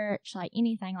church, like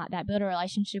anything like that, build a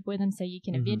relationship with them so you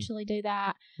can eventually do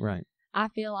that. Right. I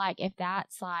feel like if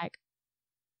that's like,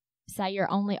 say,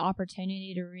 your only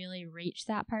opportunity to really reach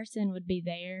that person would be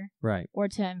there, right, or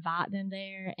to invite them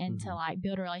there and to like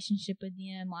build a relationship with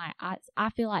them, like I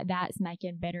feel like that's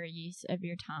making better use of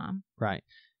your time. Right.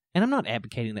 And I'm not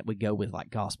advocating that we go with like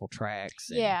gospel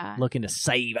tracts and looking to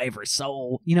save every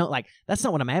soul, like, that's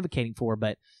not what I'm advocating for.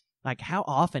 But like, how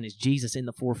often is Jesus in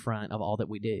the forefront of all that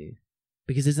we do?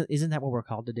 Because isn't that what we're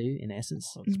called to do in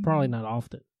essence? It's probably not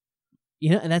often.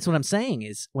 And that's what I'm saying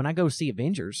is, when I go see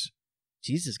Avengers,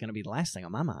 Jesus is going to be the last thing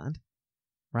on my mind,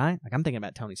 right? Like, I'm thinking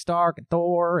about Tony Stark and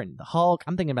Thor and the Hulk.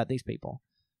 I'm thinking about these people,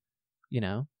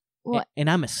 What? And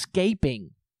I'm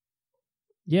escaping.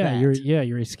 Yeah,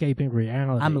 you're escaping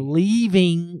reality. I'm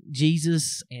leaving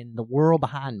Jesus and the world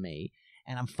behind me,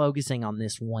 and I'm focusing on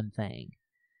this one thing.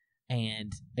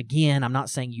 And again, I'm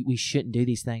not saying we shouldn't do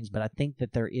these things, but I think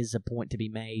that there is a point to be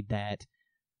made that,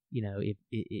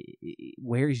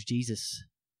 where is Jesus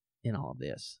in all of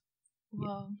this?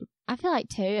 Well, I feel like,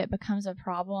 too, it becomes a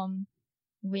problem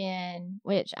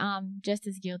which I'm just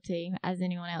as guilty as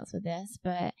anyone else with this,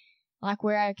 but like,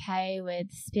 we're okay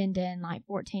with spending like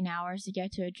 14 hours to go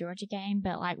to a Georgia game,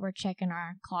 but like, we're checking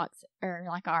our clocks or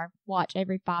like our watch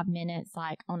every 5 minutes,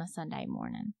 like on a Sunday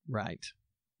morning. Right.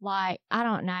 like, I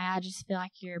don't know, I just feel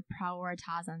like you're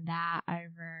prioritizing that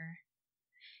over.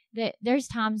 There's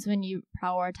times when you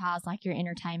prioritize like your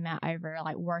entertainment over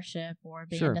like worship or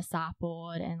being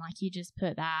discipled, and like you just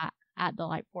put that at the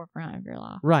like forefront of your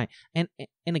life. Right. And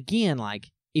again, like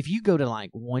if you go to like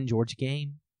one Georgia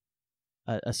game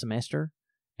a semester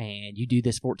and you do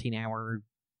this 14-hour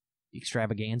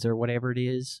extravaganza or whatever it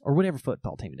is, or whatever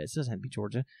football team it is, it doesn't have to be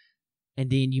Georgia, and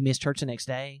then you miss church the next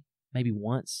day, maybe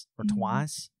once or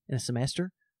twice in a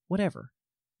semester, whatever.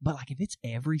 But like if it's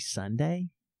every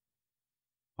Sunday,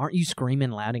 aren't you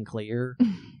screaming loud and clear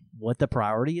what the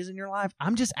priority is in your life?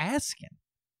 I'm just asking.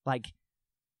 Like,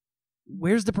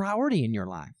 where's the priority in your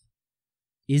life?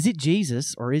 Is it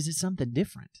Jesus or is it something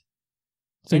different?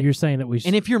 So you're saying that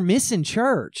And if you're missing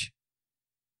church,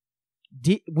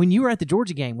 when you were at the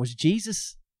Georgia game, was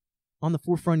Jesus on the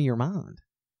forefront of your mind?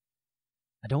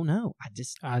 I don't know.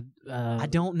 I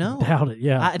don't know. Doubt it,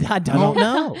 yeah. I don't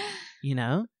know. You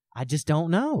know? I just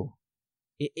don't know.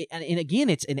 And again,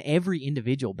 it's in every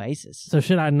individual basis. So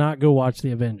should I not go watch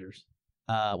the Avengers?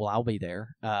 Well, I'll be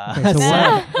there.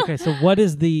 So what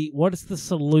is the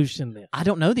solution then? I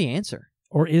don't know the answer.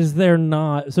 Or is there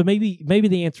not? So maybe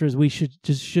the answer is we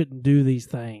shouldn't do these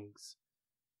things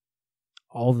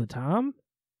all the time.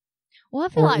 Well, I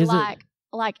feel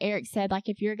like Eric said, like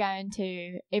if you're going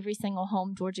to every single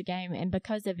home Georgia game and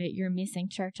because of it you're missing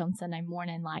church on Sunday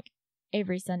morning, like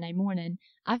every Sunday morning,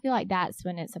 I feel like that's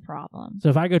when it's a problem. So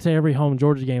if I go to every home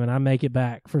Georgia game and I make it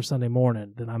back for Sunday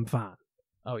morning, then I'm fine.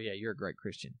 Oh, yeah, you're a great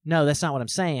Christian. No, that's not what I'm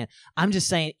saying. I'm just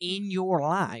saying in your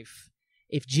life,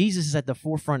 if Jesus is at the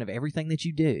forefront of everything that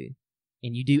you do,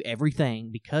 and you do everything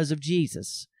because of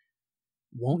Jesus,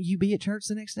 won't you be at church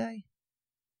the next day?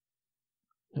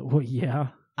 Well, yeah.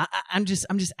 I'm just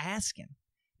asking.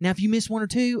 Now, if you miss one or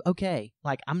two, okay.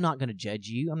 Like, I'm not going to judge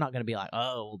you. I'm not going to be like,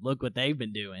 oh, look what they've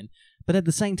been doing. But at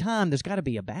the same time, there's got to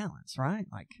be a balance, right?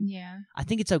 Like, yeah. I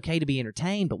think it's okay to be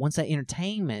entertained, but once that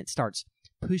entertainment starts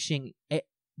pushing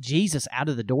Jesus out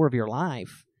of the door of your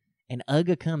life and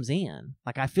Uga comes in,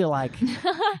 like, I feel like,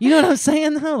 you know what I'm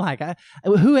saying, though? Like,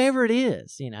 whoever it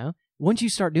is, you know, once you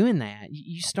start doing that,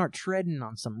 you start treading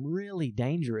on some really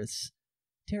dangerous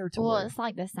territory. Well, it's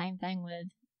like the same thing with,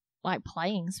 like,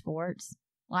 playing sports.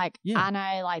 Like, I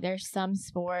know, like, there's some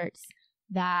sports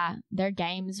that their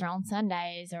games are on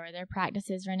Sundays or their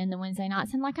practices are in the Wednesday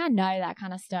nights. And, like, I know that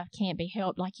kind of stuff can't be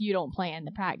helped. Like, you don't plan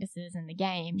the practices and the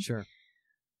games. Sure.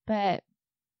 But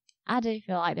I do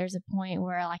feel like there's a point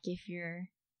where, like, if you're...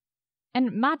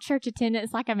 And my church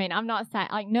attendance, like, I mean, I'm not saying...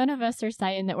 Like, none of us are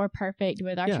saying that we're perfect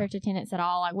with our church attendance at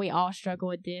all. Like, we all struggle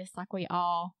with this. Like, we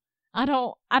all... I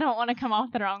don't want to come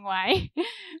off the wrong way.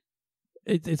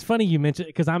 It's funny you mentioned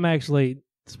it because I'm actually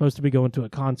supposed to be going to a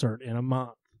concert in a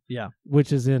month. Yeah.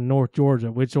 Which is in North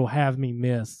Georgia, which will have me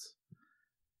miss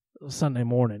Sunday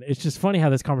morning. It's just funny how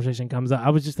this conversation comes up. I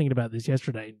was just thinking about this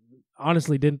yesterday.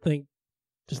 Honestly,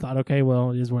 just thought, okay,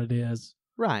 well, it is what it is.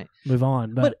 Right. Move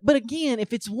on. But again,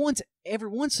 if it's every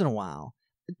once in a while,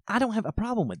 I don't have a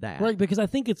problem with that. Right, because I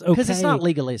think it's okay. Because it's not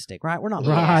legalistic, right? We're not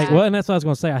right. legalistic. Well, and that's what I was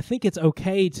going to say. I think it's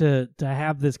okay to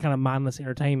have this kind of mindless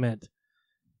entertainment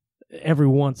every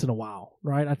once in a while,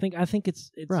 right? I think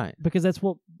it's right, because that's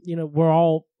what, you know, we're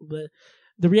all the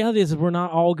reality is we're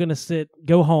not all going to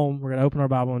go home, we're going to open our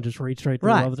Bible and just read straight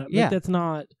through all the time. Yeah. That's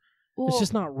not it's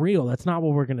just not real. That's not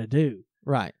what we're going to do.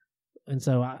 Right. And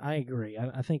so I agree.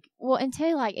 I think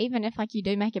until, like, even if, like, you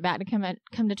do make it back to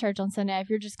come to church on Sunday, if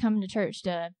you're just coming to church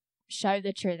to show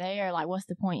that you're there, like, what's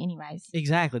the point anyways?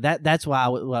 Exactly. That's why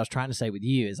what I was trying to say with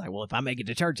you is like, well, if I make it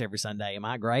to church every Sunday, am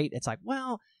I great? It's like,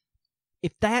 well,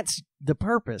 if that's the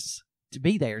purpose to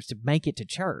be there is to make it to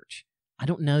church, I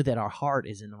don't know that our heart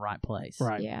is in the right place.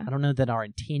 Right. Yeah. I don't know that our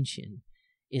intention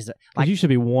is like you should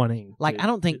be wanting. Like, I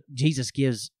don't think Jesus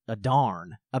gives a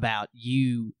darn about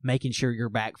you making sure you're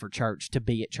back for church to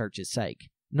be at church's sake.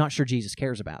 I'm not sure Jesus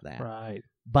cares about that. Right.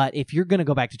 But if you're going to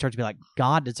go back to church and be like,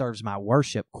 God deserves my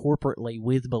worship corporately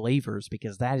with believers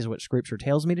because that is what Scripture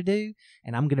tells me to do,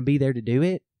 and I'm going to be there to do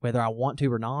it, whether I want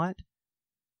to or not,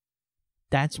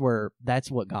 that's what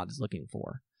God is looking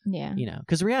for. Yeah. You know,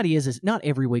 because the reality is not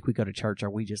every week we go to church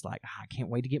are we just like, I can't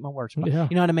wait to get my worship. Yeah.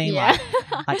 You know what I mean? Yeah.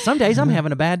 Like some days I'm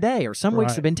having a bad day or some weeks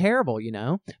Right. have been terrible, you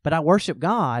know, but I worship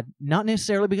God, not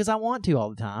necessarily because I want to all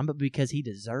the time, but because He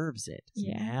deserves it. So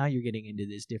Yeah. now you're getting into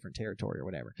this different territory or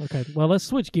whatever. Okay. Well, let's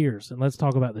switch gears and let's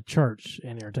talk about the church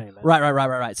and entertainment.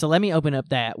 Right. So let me open up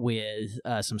that with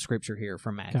some scripture here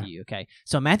from Matthew. Okay.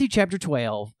 So Matthew chapter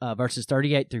 12, verses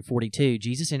 38 through 42,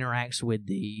 Jesus interacts with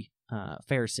the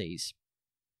Pharisees.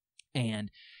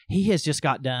 And he has just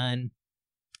got done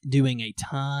doing a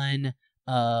ton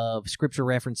of scripture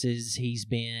references. He's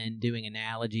been doing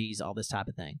analogies, all this type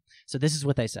of thing. So this is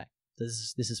what they say.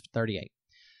 This is 38.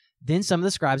 Then some of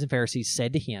the scribes and Pharisees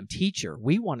said to him, "Teacher,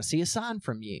 we want to see a sign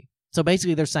from you." So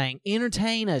basically they're saying,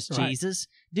 entertain us, Right. Jesus.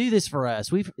 Do this for us.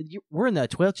 We're in the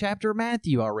 12th chapter of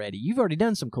Matthew already. You've already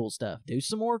done some cool stuff. Do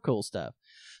some more cool stuff.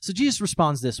 So Jesus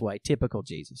responds this way, typical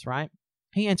Jesus, right?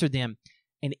 He answered them,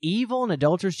 "An evil and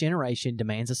adulterous generation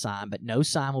demands a sign, but no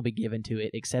sign will be given to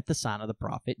it except the sign of the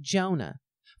prophet Jonah.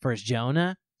 For as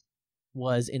Jonah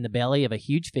was in the belly of a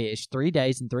huge fish 3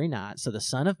 days and 3 nights, so the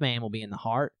Son of Man will be in the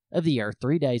heart of the earth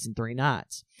 3 days and 3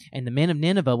 nights. And the men of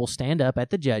Nineveh will stand up at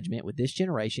the judgment with this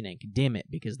generation and condemn it,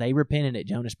 because they repented at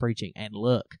Jonah's preaching. And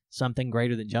look, something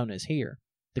greater than Jonah is here.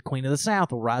 The queen of the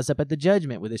south will rise up at the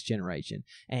judgment with this generation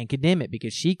and condemn it,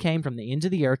 because she came from the ends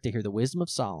of the earth to hear the wisdom of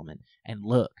Solomon. And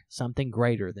look, something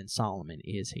greater than Solomon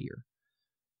is here."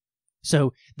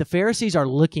 So the Pharisees are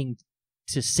looking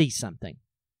to see something.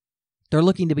 They're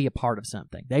looking to be a part of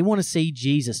something. They want to see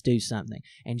Jesus do something.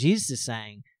 And Jesus is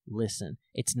saying, listen,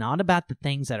 it's not about the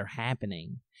things that are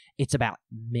happening. It's about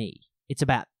me. It's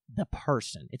about the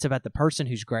person. It's about the person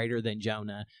who's greater than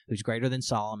Jonah, who's greater than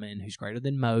Solomon, who's greater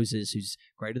than Moses, who's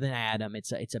greater than Adam.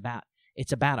 It's about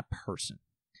a person.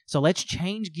 So let's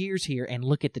change gears here and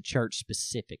look at the church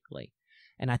specifically.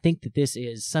 And I think that this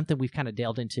is something we've kind of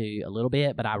delved into a little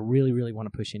bit, but I really, really want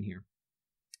to push in here.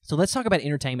 So let's talk about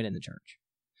entertainment in the church.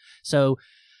 So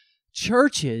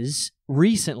churches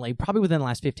recently, probably within the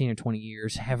last 15 or 20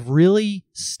 years, have really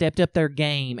stepped up their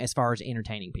game as far as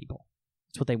entertaining people.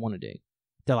 That's what they want to do.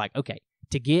 They're like, okay,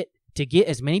 to get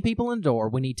as many people in the door,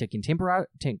 we need to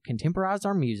contemporize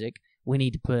our music. We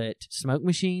need to put smoke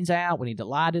machines out. We need to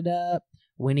light it up.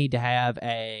 We need to have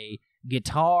a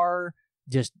guitar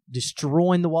just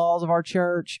destroying the walls of our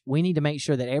church. We need to make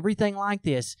sure that everything like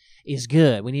this is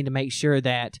good. We need to make sure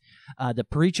that the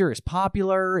preacher is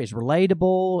popular, is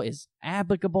relatable, is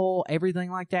applicable,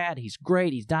 everything like that. He's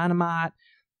great. He's dynamite.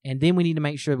 And then we need to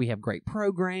make sure we have great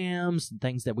programs and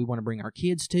things that we want to bring our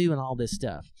kids to and all this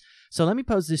stuff. So let me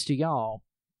pose this to y'all.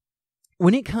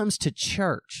 When it comes to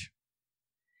church,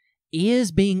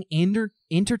 is being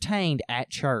entertained at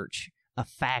church a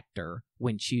factor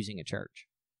when choosing a church?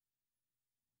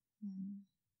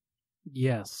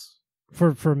 Yes.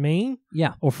 For me?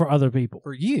 Yeah. Or for other people?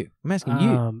 For you. I'm asking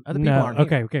you. Other people no. aren't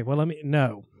here. Okay. Well,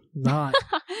 no, not.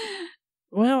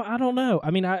 Well, I don't know. I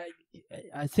mean, I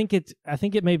think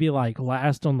it may be like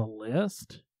last on the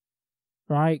list,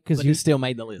 right? Because you still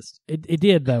made the list. It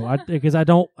did though, because I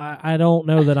don't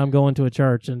know that I'm going to a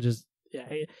church and just.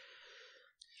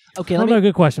 Okay.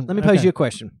 Good question. Let me pose you a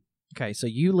question. Okay, so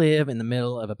you live in the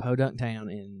middle of a podunk town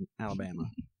in Alabama.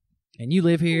 And you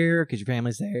live here because your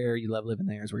family's there. You love living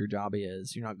there. It's where your job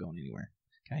is. You're not going anywhere.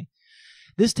 Okay.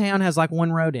 This town has like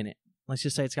one road in it. Let's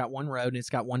just say it's got one road and it's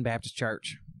got one Baptist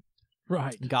church.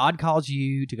 Right. God calls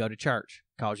you to go to church.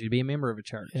 Calls you to be a member of a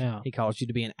church. Yeah. He calls you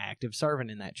to be an active servant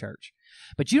in that church.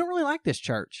 But you don't really like this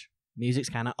church. Music's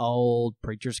kind of old.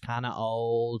 Preacher's kind of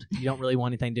old. You don't really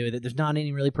want anything to do with it. There's not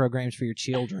any really programs for your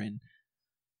children.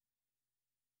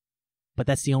 But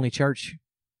that's the only church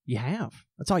you have.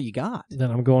 That's all you got. Then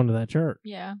I'm going to that church.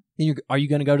 Yeah. Are you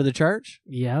going to go to the church?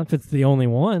 Yeah, if it's the only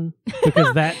one,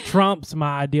 because that trumps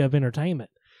my idea of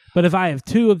entertainment. But if I have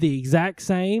two of the exact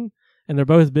same, and they're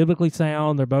both biblically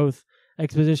sound, they're both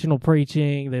expositional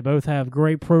preaching, they both have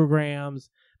great programs,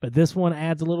 but this one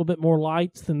adds a little bit more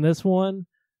lights than this one,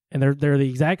 and they're the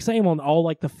exact same on all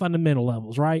like the fundamental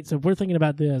levels, right? So if we're thinking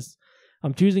about this,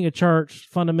 I'm choosing a church.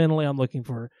 Fundamentally, I'm looking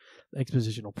for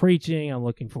expositional preaching. I'm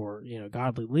looking for,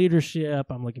 godly leadership.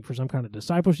 I'm looking for some kind of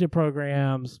discipleship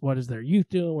programs. What is their youth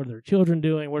doing? What are their children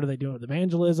doing? What are they doing with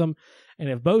evangelism? And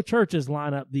if both churches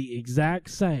line up the exact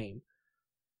same,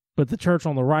 but the church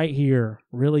on the right here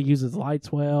really uses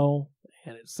lights well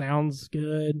and it sounds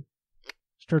good,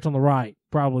 this church on the right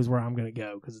probably is where I'm going to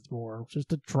go because it's more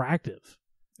just attractive.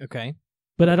 Okay.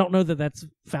 But I don't know that that's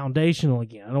foundational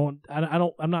again.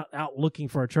 I'm not out looking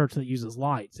for a church that uses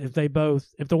lights. If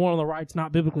the one on the right's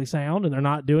not biblically sound and they're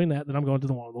not doing that, then I'm going to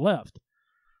the one on the left.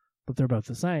 But if they're both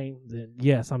the same, then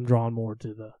yes, I'm drawn more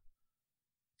to the.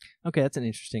 Okay, that's an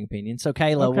interesting opinion. So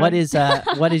Kayla,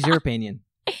 Okay. what is your opinion?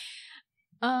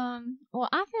 Well,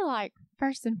 I feel like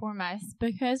first and foremost,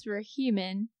 because we're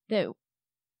human, that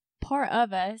part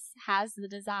of us has the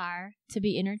desire to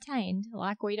be entertained.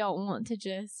 Like we don't want to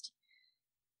just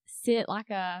sit like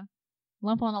a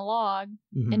lump on a log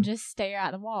and just stare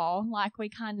at the wall. Like we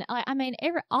kind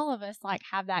of, all of us like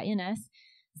have that in us.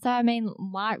 So,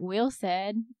 like Will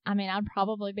said, I'd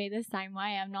probably be the same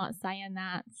way. I'm not saying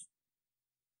that's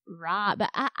right, but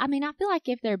I feel like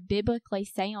if they're biblically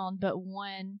sound, but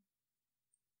one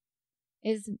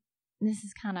this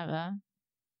is kind of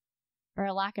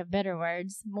for lack of better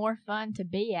words, more fun to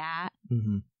be at,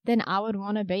 then I would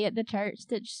want to be at the church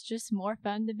that's just more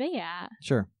fun to be at.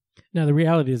 Sure. Now, the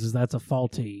reality is that's a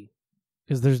faulty,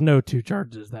 because there's no two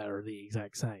churches that are the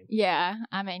exact same. Yeah,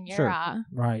 I mean, you're Sure. right.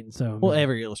 Right. And so, Well,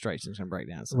 every illustration is going to break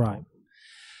down. right.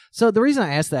 So the reason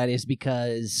I ask that is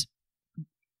because,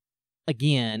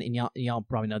 again, and y'all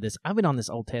probably know this, I've been on this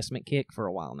Old Testament kick for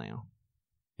a while now.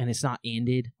 And it's not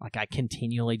ended. Like, I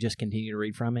continue to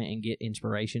read from it and get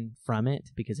inspiration from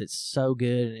it because it's so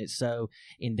good and it's so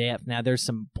in-depth. Now, there's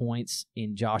some points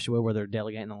in Joshua where they're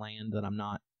delegating the land that I'm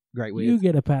not great with. You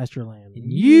get a pasture land.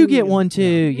 And you get one too,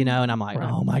 you know, and I'm like,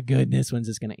 Right. oh my goodness, when's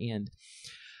this going to end?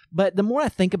 But the more I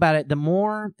think about it, the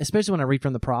more, especially when I read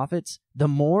from the prophets, the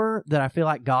more that I feel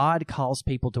like God calls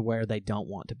people to where they don't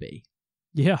want to be.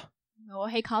 Yeah. Well,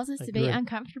 he calls us to be Agree.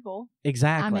 uncomfortable.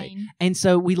 Exactly. I mean, And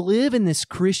so we live in this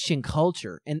Christian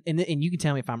culture, and you can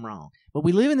tell me if I'm wrong, but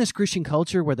we live in this Christian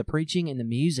culture where the preaching and the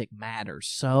music matters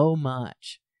so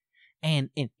much. And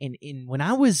when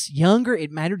I was younger,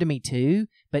 it mattered to me too,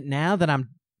 but now that I'm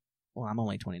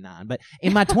only 29, but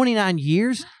in my 29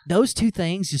 years, those two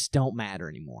things just don't matter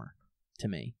anymore to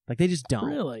me. Like, they just don't.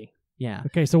 Really? Yeah.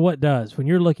 Okay, so what does? When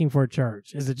you're looking for a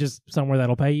church, is it just somewhere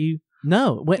that'll pay you?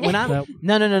 No, when I'm That-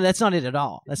 no, that's not it at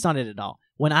all. That's not it at all.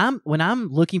 When I'm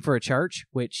looking for a church,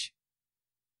 which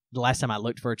the last time I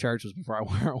looked for a church was before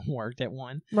I worked at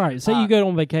one. Right. So you go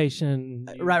on vacation.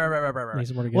 Right. Need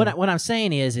somewhere to go. What I'm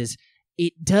saying is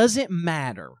it doesn't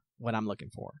matter what I'm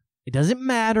looking for. It doesn't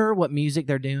matter what music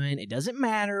they're doing. It doesn't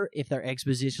matter if they're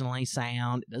expositionally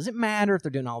sound. It doesn't matter if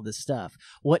they're doing all this stuff.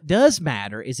 What does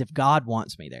matter is if God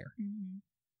wants me there.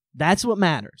 That's what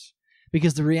matters.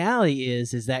 Because the reality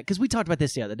is that, because we talked about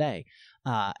this the other day.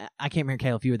 I can't remember,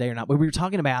 Kayla, if you were there or not, but we were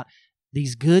talking about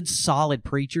these good, solid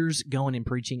preachers going and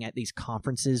preaching at these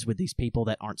conferences with these people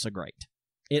that aren't so great.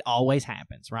 It always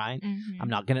happens, right? I'm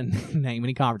not going to name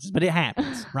any conferences, but it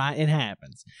happens, right? It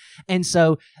happens. And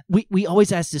so we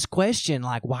always ask this question,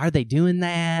 like, why are they doing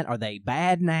that? Are they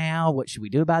bad now? What should we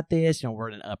do about this? You know, we're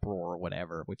in an uproar or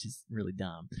whatever, which is really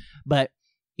dumb. But,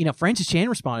 you know, Francis Chan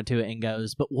responded to it and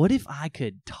goes, but what if I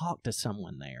could talk to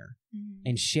someone there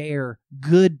and share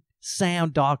good,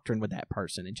 sound doctrine with that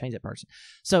person and change that person?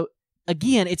 So,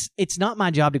 again, it's not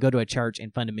my job to go to a church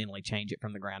and fundamentally change it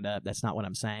from the ground up. That's not what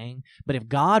I'm saying. But if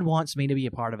God wants me to be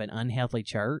a part of an unhealthy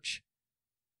church,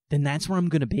 then that's where I'm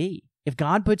going to be. If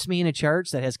God puts me in a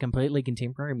church that has completely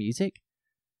contemporary music,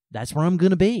 that's where I'm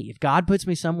going to be. If God puts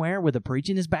me somewhere where the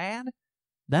preaching is bad,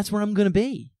 that's where I'm going to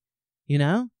be. You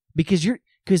know?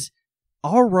 Because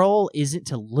our role isn't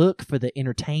to look for the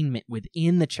entertainment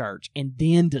within the church and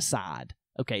then decide,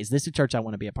 okay, is this a church I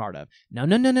want to be a part of? No.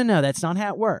 That's not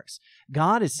how it works.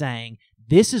 God is saying,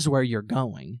 this is where you're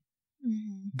going.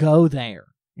 Go there.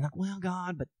 You're like, well,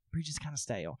 God, but preaching's kind of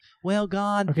stale. Well,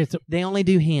 God, they only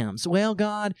do hymns. Well,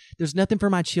 God, there's nothing for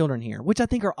my children here, which I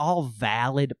think are all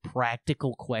valid,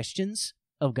 practical questions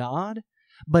of God.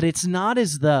 But it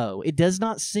does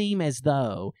not seem as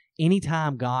though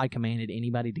anytime God commanded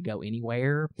anybody to go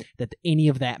anywhere, that any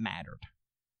of that mattered.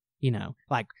 You know,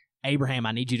 like, Abraham,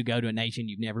 I need you to go to a nation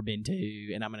you've never been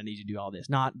to, and I'm going to need you to do all this.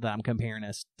 Not that I'm comparing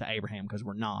us to Abraham, because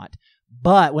we're not.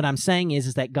 But what I'm saying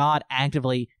is that God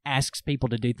actively asks people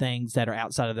to do things that are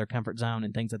outside of their comfort zone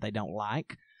and things that they don't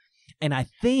like. And I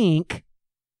think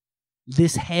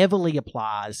this heavily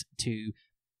applies to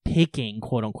picking,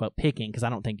 quote unquote, picking, because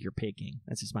I don't think you're picking.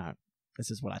 This is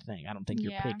what I think. I don't think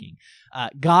you're picking.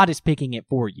 God is picking it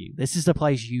for you. This is the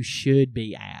place you should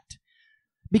be at.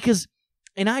 Because,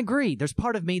 and I agree, there's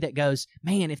part of me that goes,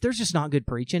 man, if there's just not good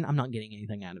preaching, I'm not getting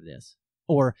anything out of this.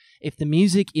 Or if the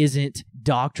music isn't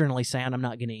doctrinally sound, I'm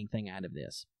not getting anything out of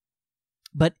this.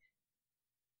 But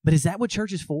is that what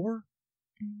church is for?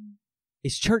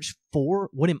 Is church for,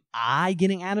 what am I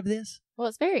getting out of this? Well,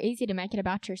 it's very easy to make it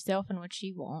about yourself and what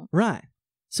you want. Right.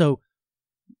 So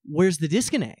where's the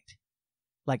disconnect?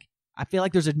 Like, I feel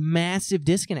like there's a massive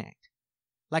disconnect.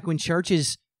 Like when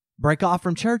churches break off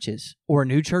from churches, or a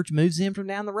new church moves in from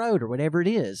down the road, or whatever it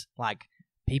is. Like,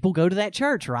 people go to that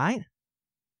church, right?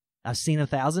 I've seen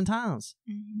it 1,000 times.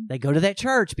 They go to that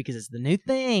church because it's the new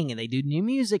thing, and they do new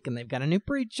music, and they've got a new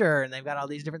preacher, and they've got all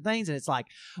these different things, and it's like,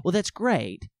 well, that's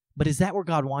great, but is that where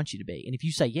God wants you to be? And if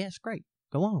you say yes, great,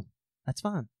 go on. That's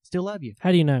fine. Still love you.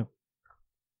 How do you know?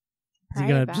 Is he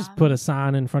going to just put a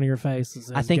sign in front of your face that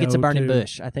says, I think it's a burning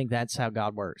bush. I think that's how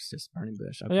God works. Just burning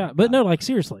bush. Okay, yeah, but no, like,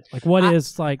 seriously. Like, what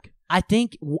is, like... I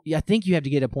think you have to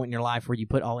get a point in your life where you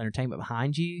put all entertainment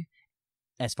behind you,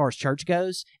 as far as church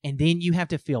goes, and then you have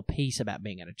to feel peace about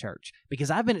being at a church.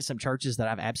 Because I've been at some churches that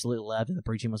I've absolutely loved, and the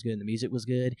preaching was good and the music was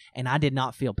good, and I did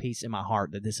not feel peace in my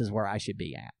heart that this is where I should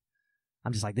be at.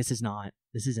 I'm just like, this isn't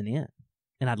it.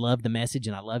 And I loved the message,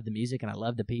 and I loved the music, and I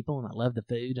loved the people, and I loved the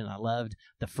food, and I loved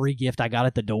the free gift I got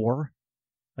at the door.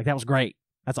 Like, that was great.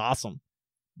 That's awesome.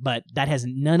 But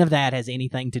none of that has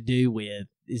anything to do with,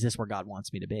 is this where God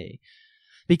wants me to be?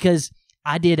 Because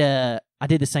I did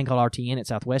this thing called RTN at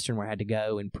Southwestern where I had to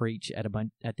go and preach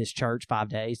at this church 5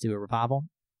 days, do a revival.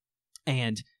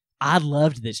 And I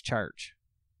loved this church.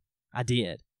 I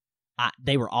did.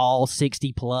 They were all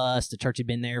 60 plus. The church had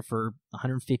been there for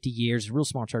 150 years. A real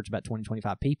small church, about 20,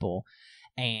 25 people.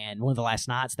 And one of the last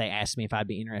nights, they asked me if I'd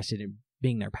be interested in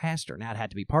being their pastor. Now, it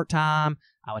had to be part-time.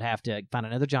 I would have to find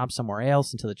another job somewhere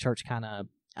else until the church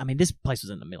this place was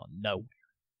in the middle of nowhere.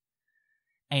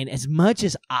 And as much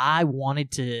as I wanted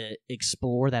to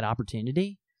explore that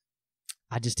opportunity,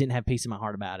 I just didn't have peace in my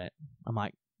heart about it. I'm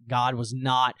like, God was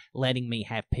not letting me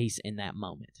have peace in that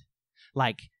moment.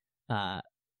 Like, I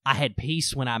had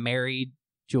peace when I married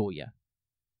Julia.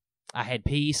 I had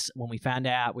peace when we found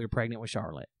out we were pregnant with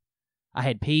Charlotte. I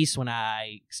had peace when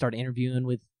I started interviewing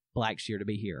with Blackshear to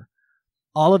be here.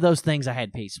 All of those things I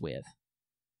had peace with.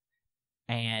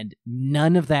 And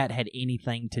none of that had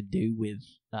anything to do with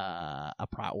a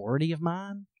priority of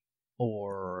mine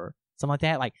or something like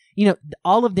that. Like,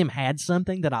 all of them had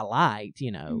something that I liked,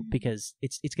 because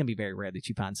it's going to be very rare that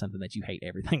you find something that you hate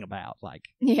everything about. Like,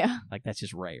 yeah, like that's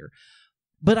just rare.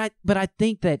 But I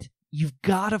think that you've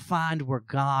got to find where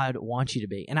God wants you to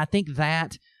be. And I think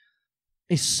that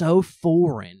is so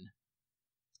foreign.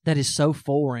 That is so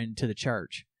foreign to the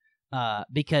church.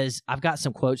 Because I've got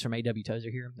some quotes from A.W. Tozer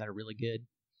here that are really good.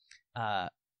 And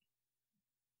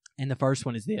the first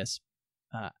one is this.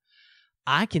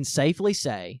 I can safely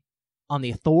say, on the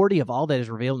authority of all that is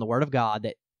revealed in the Word of God,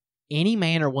 that any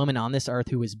man or woman on this earth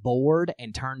who is bored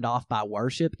and turned off by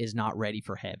worship is not ready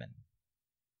for heaven.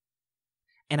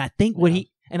 And I think what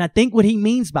he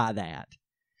means by that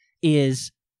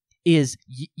is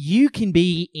you can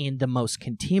be in the most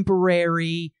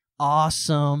contemporary,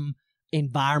 awesome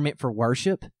environment for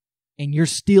worship, and you're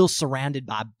still surrounded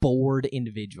by bored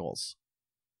individuals.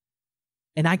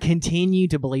 And I continue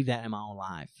to believe that in my own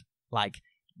life. Like,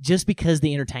 just because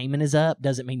the entertainment is up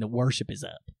doesn't mean the worship is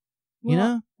up.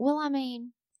 Well, I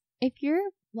mean, if you're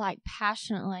like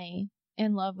passionately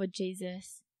in love with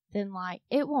Jesus, then like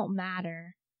it won't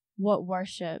matter what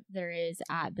worship there is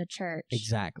at the church.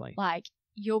 Exactly. Like,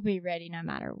 you'll be ready no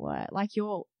matter what. Like,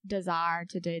 you'll desire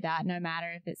to do that no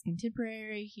matter if it's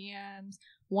contemporary hymns,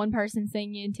 one person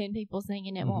singing, 10 people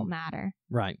singing, it won't matter.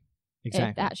 Right. Exactly.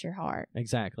 If that's your heart.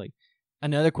 Exactly.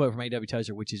 Another quote from A.W.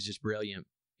 Tozer, which is just brilliant,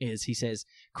 is he says,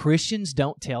 Christians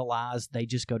don't tell lies, they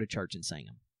just go to church and sing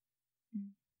them.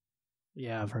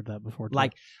 Yeah, I've heard that before too.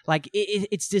 Like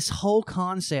it's this whole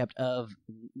concept of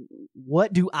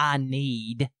what do I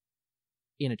need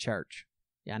in a church?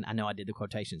 Yeah, I know I did the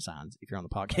quotation signs. If you're on the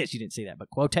podcast, you didn't see that, but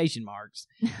quotation marks.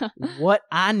 What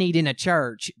I need in a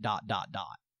church, ...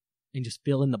 And just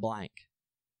fill in the blank.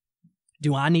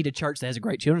 Do I need a church that has a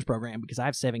great children's program because I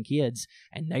have 7 kids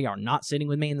and they are not sitting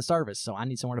with me in the service, so I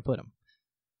need somewhere to put them?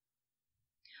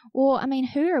 Well, I mean,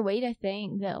 who are we to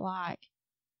think that, like,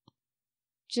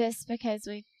 just because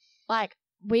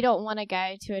we don't want to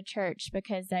go to a church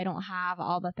because they don't have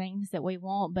all the things that we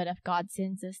want, but if God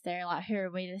sends us there, like, who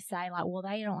are we to say, like, well,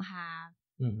 they don't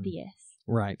have this?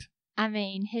 Right. I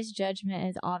mean, his judgment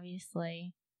is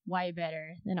obviously way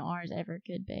better than ours ever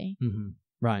could be.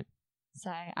 Right. So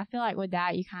I feel like with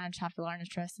that, you kind of just have to learn to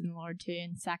trust in the Lord too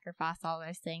and sacrifice all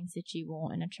those things that you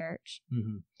want in a church.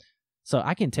 So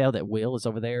I can tell that Will is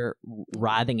over there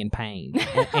writhing in pain,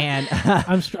 and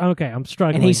I'm struggling,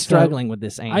 and he's struggling with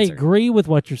this answer. I agree with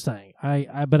what you're saying.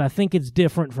 But I think it's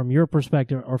different from your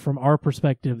perspective or from our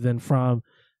perspective than from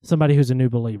somebody who's a new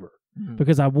believer.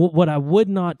 Because what I would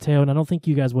not tell, and I don't think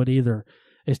you guys would either,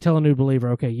 is tell a new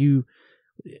believer, okay, you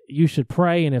should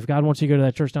pray, and if God wants you to go to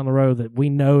that church down the road that we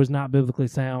know is not biblically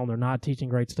sound, they're not teaching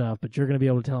great stuff, but you're going to be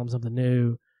able to tell them something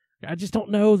new. I just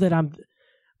don't know that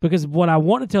because what I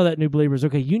want to tell that new believer is,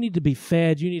 okay, you need to be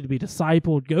fed, you need to be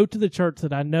discipled, go to the church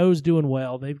that I know is doing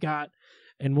well.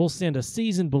 And we'll send a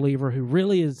seasoned believer who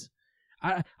really is,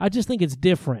 I just think it's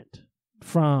different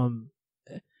from,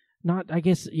 not, I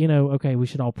guess, okay, we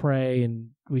should all pray and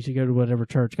we should go to whatever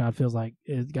church God feels like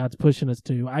God's pushing us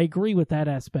to. I agree with that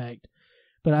aspect.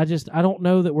 But I don't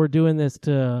know that we're doing this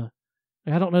I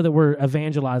don't know that we're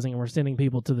evangelizing and we're sending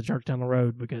people to the church down the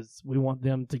road because we want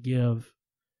them to give.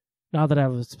 Not that I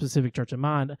have a specific church in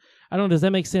mind. I don't know. Does that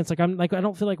make sense? I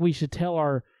don't feel like we should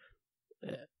tell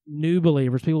new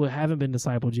believers, people who haven't been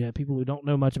discipled yet, people who don't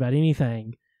know much about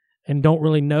anything and don't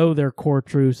really know their core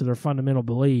truths or their fundamental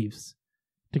beliefs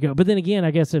to go. But then again,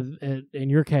 I guess if, in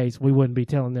your case, we wouldn't be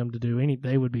telling them to do anything.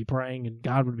 They would be praying and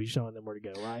God would be showing them where to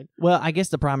go, right? Well, I guess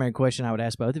the primary question I would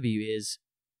ask both of you is,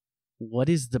 what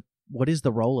is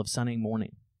the role of Sunday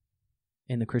morning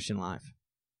in the Christian life?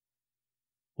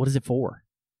 What is it for?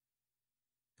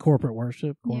 Corporate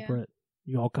worship,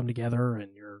 you all come together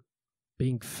and you're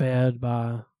being fed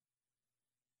by.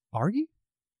 Are you?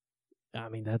 I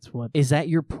mean, that's what. Is that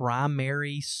your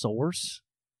primary source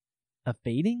of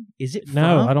feeding? Is it?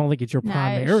 No, from? I don't think it's your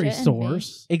primary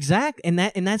source. Exactly, and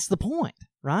that's the point,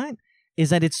 right? Is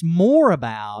that it's more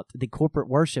about the corporate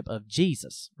worship of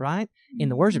Jesus, right? In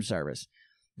the worship service.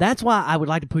 That's why I would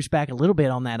like to push back a little bit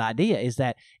on that idea, is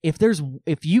that if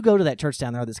you go to that church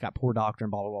down there that's got poor doctrine,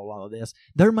 blah, blah, blah, blah, this,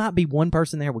 there might be one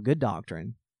person there with good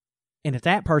doctrine. And if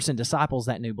that person disciples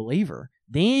that new believer,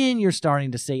 then you're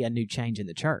starting to see a new change in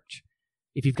the church.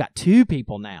 If you've got two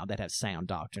people now that have sound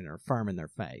doctrine or firm in their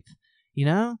faith, you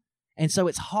know? And so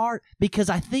it's hard because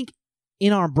I think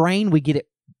in our brain we get it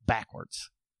backwards.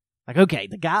 Like, okay,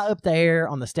 the guy up there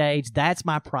on the stage, that's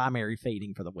my primary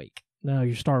feeding for the week. No,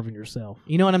 you're starving yourself.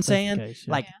 You know what I'm saying? Case,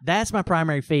 yeah. Like, that's my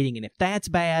primary feeding, and if that's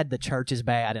bad, the church is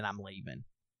bad, and I'm leaving.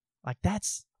 Like,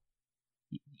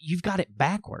 you've got it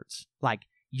backwards. Like,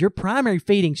 your primary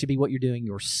feeding should be what you're doing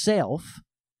yourself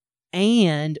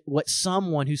and what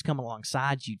someone who's come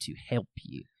alongside you to help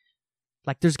you.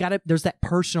 Like, there's that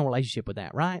personal relationship with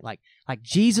that, right? Like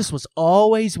Jesus was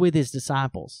always with his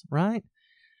disciples, right?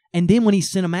 And then when he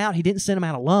sent them out, he didn't send them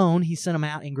out alone. He sent them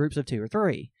out in groups of 2 or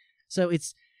 3. So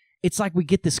it's like we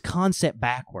get this concept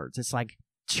backwards. It's like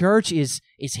church is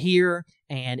here,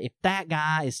 and if that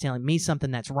guy is telling me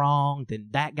something that's wrong, then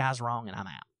that guy's wrong and I'm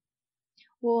out.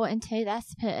 Well, and two,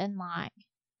 that's putting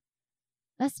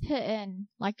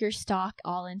your stock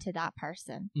all into that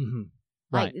person. Mm-hmm.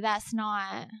 Right. Like, that's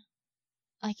not,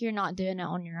 like, you're not doing it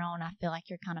on your own. I feel like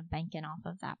you're kind of banking off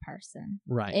of that person.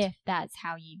 Right. If that's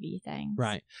how you view things.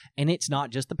 Right. And it's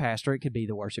not just the pastor. It could be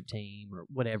the worship team or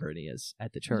whatever it is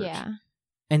at the church. Yeah.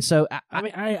 And so,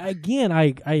 I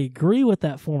agree with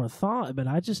that form of thought, but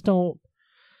I just don't.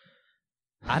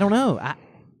 I don't know.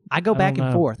 I go back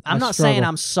and forth. I'm not saying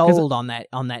I'm sold on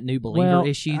that new believer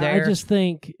issue there.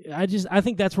 I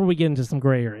think that's where we get into some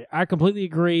gray area. I completely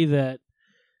agree that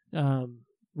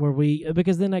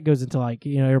because then that goes into, like,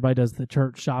 you know, everybody does the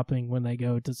church shopping when they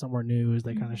go to somewhere new, is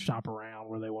they kind of shop around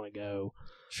where they want to go.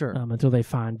 Sure. Until they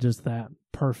find just that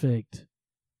perfect.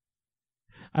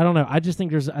 I don't know. I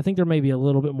think there may be a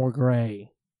little bit more gray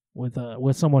with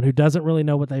someone who doesn't really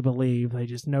know what they believe. They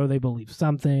just know they believe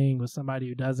something, with somebody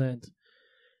who doesn't.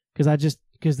 Because I just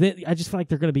feel like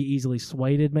they're going to be easily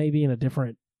swayed, maybe in a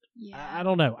different. Yeah. I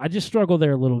don't know. I just struggle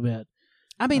there a little bit.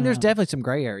 I mean, there's definitely some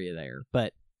gray area there,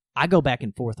 but I go back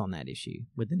and forth on that issue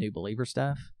with the new believer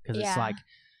stuff, because it's like,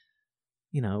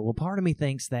 you know, well, part of me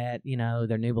thinks that, you know,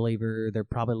 they're new believer, they're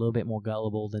probably a little bit more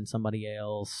gullible than somebody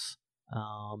else.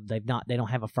 They don't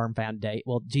have a firm foundation.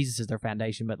 Well, Jesus is their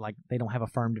foundation, but, like, they don't have a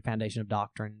firm foundation of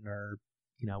doctrine or,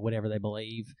 you know, whatever they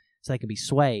believe. So they can be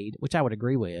swayed, which I would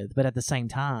agree with. But at the same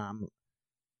time,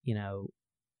 you know,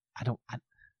 I don't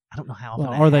know how often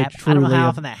I don't know how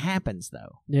often that happens,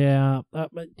 though. Yeah, but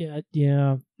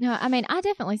yeah. No, I mean, I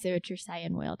definitely see what you're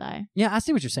saying, Will, though. Yeah, I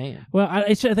see what you're saying. Well,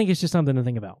 I think it's just something to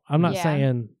think about. I'm not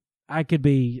saying I could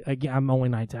be. Again, I'm only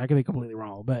 19. I could be completely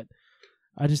wrong, but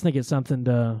I just think it's something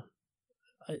to.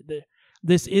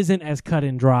 This isn't as cut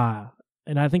and dry,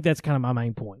 and I think that's kind of my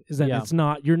main point. Is that it's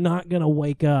not. You're not going to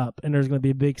wake up and there's going to be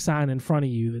a big sign in front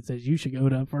of you that says you should go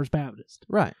to First Baptist.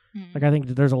 Right. Mm-hmm. Like, I think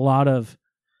that there's a lot of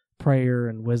prayer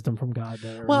and wisdom from God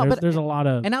there. Well, there's a lot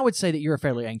of, and I would say that you're a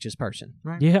fairly anxious person,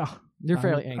 right? Yeah, you're a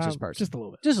fairly anxious person, just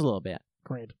a little bit,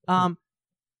 Great. Yeah.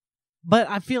 But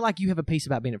I feel like you have a piece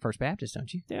about being at First Baptist,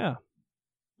 don't you? Yeah,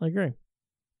 I agree.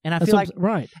 And I feel like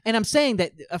right. And I'm saying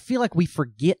that I feel like we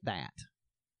forget that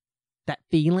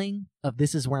feeling of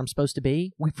this is where I'm supposed to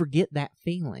be. We forget that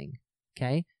feeling.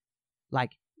 Okay,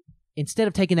 like, instead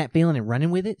of taking that feeling and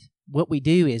running with it, what we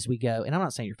do is we go, and I'm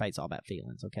not saying your faith's all about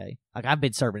feelings, okay? Like, I've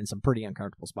been serving in some pretty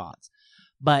uncomfortable spots.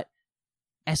 But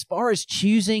as far as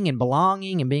choosing and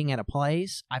belonging and being at a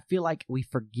place, I feel like we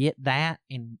forget that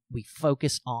and we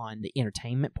focus on the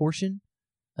entertainment portion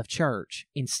of church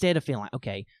instead of feeling like,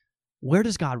 okay, where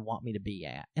does God want me to be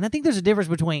at? And I think there's a difference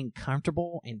between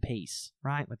comfortable and peace,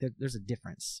 right? Like, there's a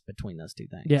difference between those two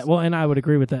things. Yeah, well, and I would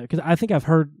agree with that, because I think I've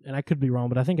heard, and I could be wrong,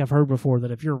 but I think I've heard before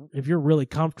that if you're really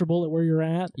comfortable at where you're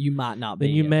at, you might not be.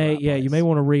 Then you may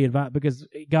want to reevaluate, because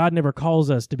God never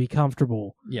calls us to be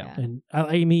comfortable. Yeah, and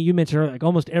I mean, you mentioned earlier, like,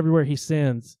 almost everywhere He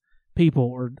sends, people,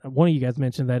 or one of you guys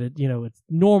mentioned that it's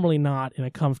normally not in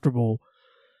a comfortable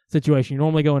situation. You're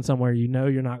normally going somewhere you're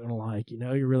not going to like,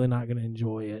 you're really not going to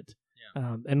enjoy it.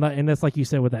 Yeah. And that's like you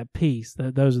said with that peace.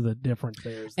 Those are the difference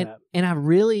there. And I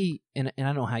really, and I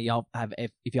don't know how y'all have,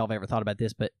 if y'all have ever thought about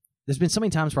this, but there's been so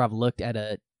many times where I've looked at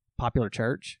a popular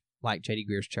church like J.D.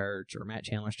 Greer's church or Matt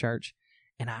Chandler's church,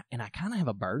 and I kind of have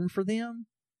a burden for them,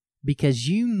 because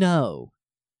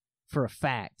for a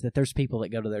fact that there's people that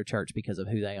go to their church because of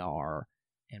who they are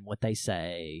and what they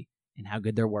say and how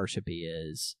good their worship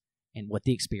is and what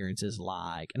the experience is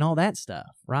like and all that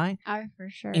stuff, right? Oh, for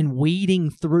sure. And weeding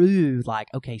through, like,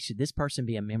 okay, should this person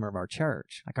be a member of our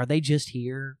church? Like, are they just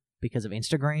here because of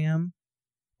Instagram,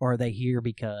 or are they here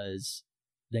because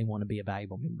they want to be a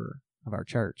valuable member of our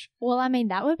church? Well, I mean,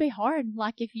 that would be hard.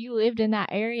 Like, if you lived in that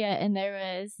area and there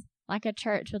was like a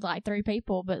church with like 3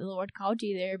 people, but the Lord called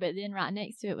you there, but then right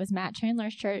next to it was Matt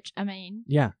Chandler's church. I mean,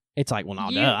 yeah, it's like, well,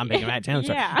 no, duh, I'm picking Matt Chandler's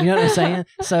yeah. church. You know what I'm saying?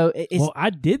 So well,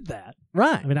 I did that,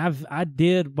 right? I mean, I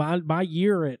did my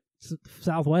year at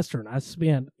Southwestern. I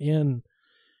spent and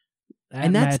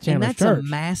that's church. a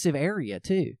massive area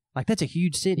too. Like, that's a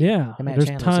huge city. Yeah,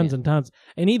 there's tons and tons.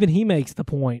 And even he makes the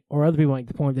point, or other people make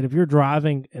the point, that if you're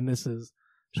driving, and this is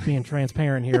just being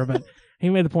transparent here, but he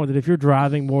made the point that if you're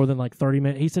driving more than like 30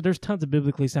 minutes, he said there's tons of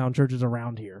biblically sound churches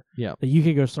around here that you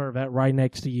can go serve at right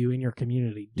next to you in your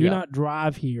community. Do not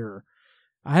drive here.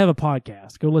 I have a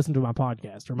podcast. Go listen to my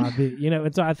podcast or my video.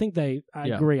 And so I think I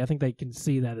agree. I think they can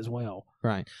see that as well.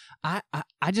 Right.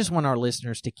 I just want our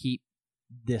listeners to keep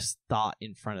this thought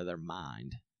in front of their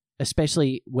mind,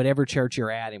 especially whatever church you're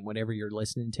at and whatever you're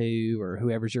listening to, or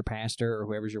whoever's your pastor or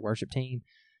whoever's your worship team.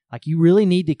 Like, you really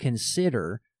need to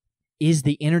consider, is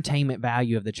the entertainment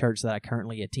value of the church that I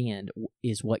currently attend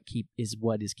is what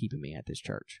is keeping me at this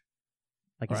church?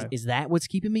 Like, right. is that what's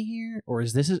keeping me here, or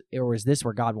is this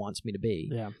where God wants me to be?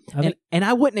 Yeah, and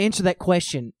I wouldn't answer that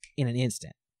question in an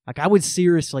instant. Like, I would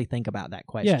seriously think about that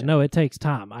question. Yeah, no, it takes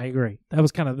time. I agree.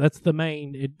 That's the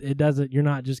main. It doesn't. You're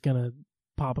not just gonna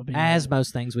pop up. As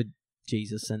most things with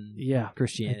Jesus and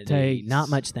Christianity,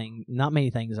 not many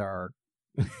things are.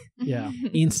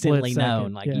 Instantly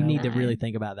known. Like, you need to really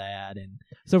think about that. And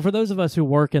so for those of us who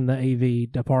work in the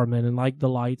AV department and like the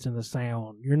lights and the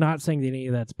sound, you're not saying that any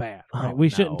of that's bad, right? We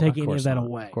shouldn't take any of that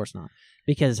away. Of course not.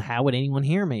 Because how would anyone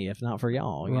hear me if not for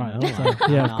y'all? Right.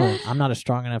 So, I'm not a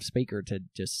strong enough speaker to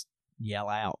just yell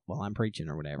out while I'm preaching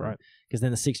or whatever. Right. Because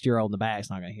then the 60-year-old in the back's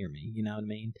not going to hear me. You know what I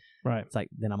mean? Right. It's like,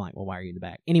 then I'm like, well, why are you in the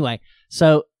back? Anyway,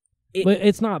 so but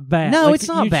it's not bad. No, it's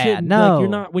not bad. No, you're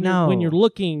not when you're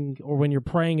looking or when you're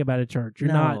praying about a church.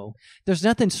 You're not. There's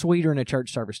nothing sweeter in a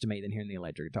church service to me than hearing the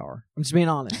electric guitar. I'm just being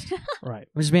honest. Right.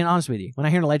 I'm just being honest with you. When I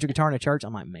hear an electric guitar in a church,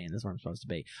 I'm like, man, this is where I'm supposed to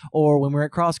be. Or when we're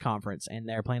at cross conference and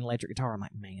they're playing electric guitar, I'm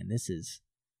like, man, this is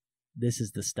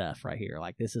the stuff right here.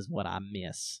 Like, this is what I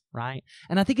miss, right?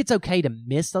 And I think it's okay to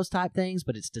miss those type things,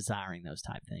 but it's desiring those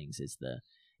type things is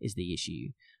the issue.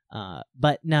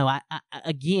 But no,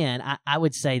 I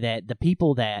would say that the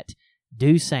people that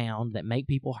do sound, that make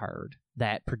people heard,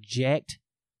 that project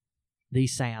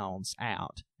these sounds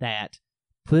out, that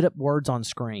put up words on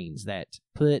screens, that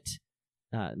put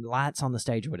lights on the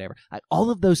stage or whatever, like,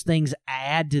 all of those things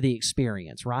add to the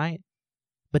experience, right?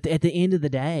 But at the end of the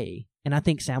day, and I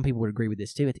think sound people would agree with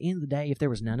this too, at the end of the day, if there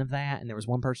was none of that and there was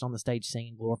one person on the stage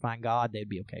singing, glorifying God, they'd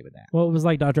be okay with that. Well, it was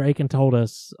like Dr. Aiken told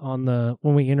us when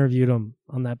we interviewed him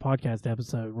on that podcast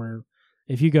episode, where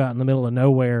if you go out in the middle of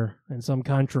nowhere in some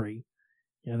country,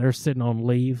 they're sitting on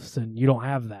leaves and you don't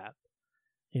have that.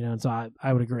 And so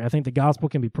I would agree. I think the gospel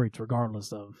can be preached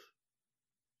regardless of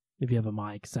if you have a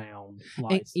mic, sound,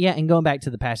 lights. And going back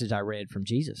to the passage I read from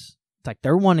Jesus, it's like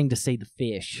they're wanting to see the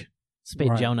fish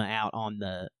spit Jonah out on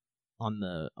the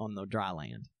dry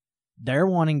land. They're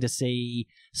wanting to see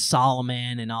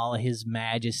Solomon and all of his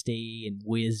majesty and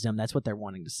wisdom. That's what they're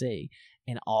wanting to see.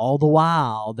 And all the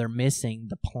while, they're missing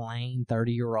the plain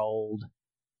 30-year-old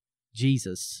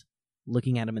Jesus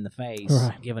looking at them in the face,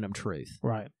 giving them truth.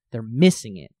 Right. They're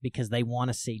missing it because they want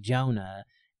to see Jonah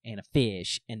and a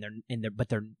fish, but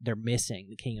they're missing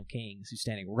the King of Kings who's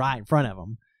standing right in front of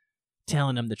them,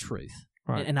 telling them the truth.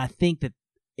 Right. And I think that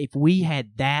if we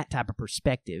had that type of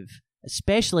perspective,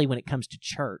 especially when it comes to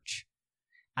church,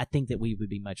 I think that we would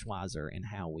be much wiser in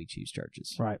how we choose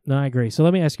churches. Right. No, I agree. So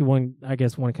let me ask you one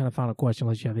kind of final question,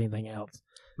 unless you have anything else.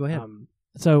 Go ahead.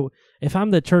 So if I'm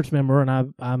the church member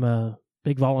and I'm a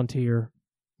big volunteer,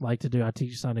 I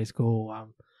teach Sunday school,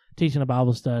 I'm teaching a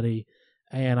Bible study,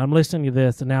 and I'm listening to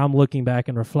this, and now I'm looking back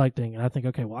and reflecting, and I think,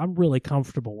 okay, well, I'm really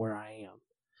comfortable where I am.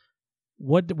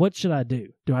 What should I do?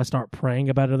 Do I start praying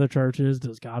about other churches?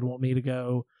 Does God want me to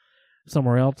go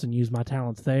somewhere else and use my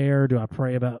talents there? Do I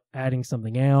pray about adding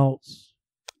something else?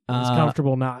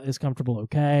 Is comfortable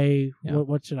okay? Yeah.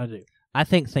 What should I do? I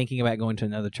think thinking about going to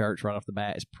another church right off the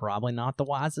bat is probably not the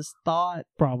wisest thought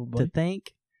Probably. to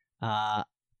think.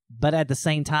 But at the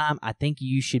same time, I think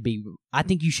you should be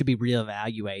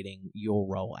reevaluating your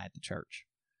role at the church.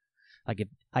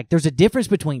 Like there's a difference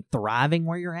between thriving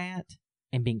where you're at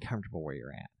and being comfortable where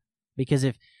you're at. Because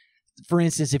for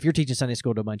instance, if you're teaching Sunday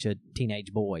school to a bunch of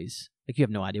teenage boys, like you have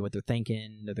no idea what they're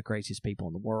thinking, they're the craziest people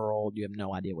in the world, you have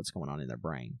no idea what's going on in their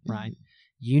brain, right?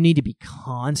 You need to be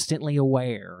constantly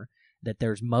aware that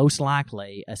there's most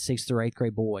likely a 6th or 8th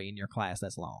grade boy in your class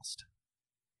that's lost.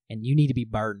 And you need to be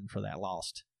burdened for that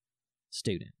lost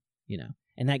student,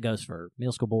 And that goes for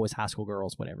middle school boys, high school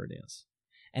girls, whatever it is.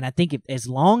 And I think as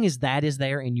long as that is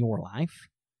there in your life,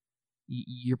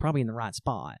 you're probably in the right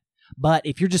spot. But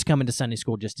if you're just coming to Sunday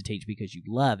school just to teach because you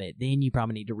love it, then you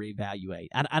probably need to reevaluate.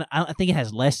 I think it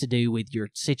has less to do with your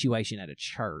situation at a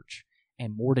church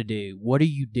and more to do, what are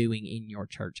you doing in your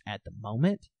church at the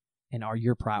moment? And are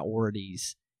your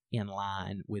priorities in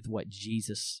line with what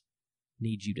Jesus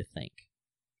needs you to think?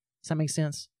 Does that make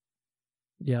sense?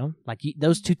 Yeah. Like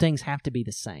those two things have to be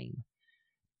the same.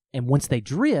 And once they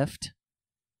drift,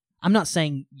 I'm not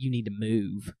saying you need to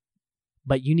move,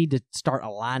 but you need to start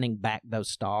aligning back those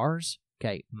stars.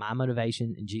 Okay, my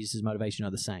motivation and Jesus' motivation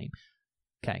are the same.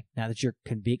 Okay, now that your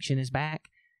conviction is back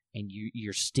and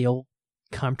you're still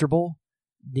comfortable,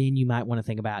 then you might want to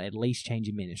think about at least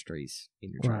changing ministries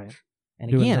in your church. Right.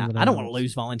 And Doing again, something I don't want to else.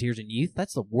 lose volunteers and youth.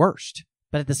 That's the worst.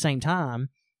 But at the same time,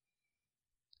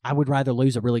 I would rather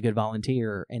lose a really good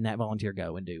volunteer and that volunteer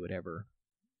go and do whatever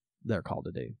they're called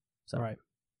to do. So, Right.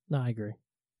 No, I agree.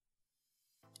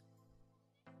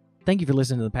 Thank you for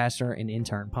listening to the Pastor and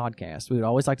Intern podcast. We would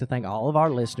always like to thank all of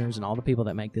our listeners and all the people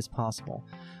that make this possible.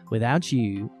 Without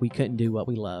you, we couldn't do what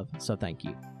we love, so thank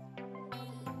you.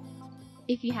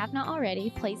 If you have not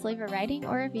already, please leave a rating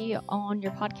or review on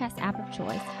your podcast app of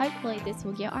choice. Hopefully, this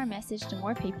will get our message to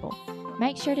more people.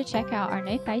 Make sure to check out our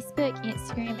new Facebook,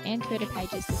 Instagram, and Twitter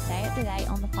pages to stay up to date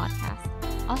on the podcast.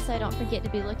 Also, don't forget to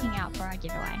be looking out for our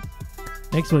giveaway.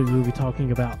 Next week, we will be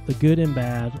talking about the good and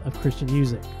bad of Christian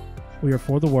music. We are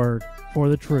for the Word, for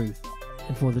the truth,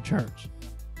 and for the church.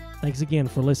 Thanks again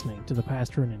for listening to the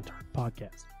Pastor and Intern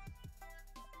podcast.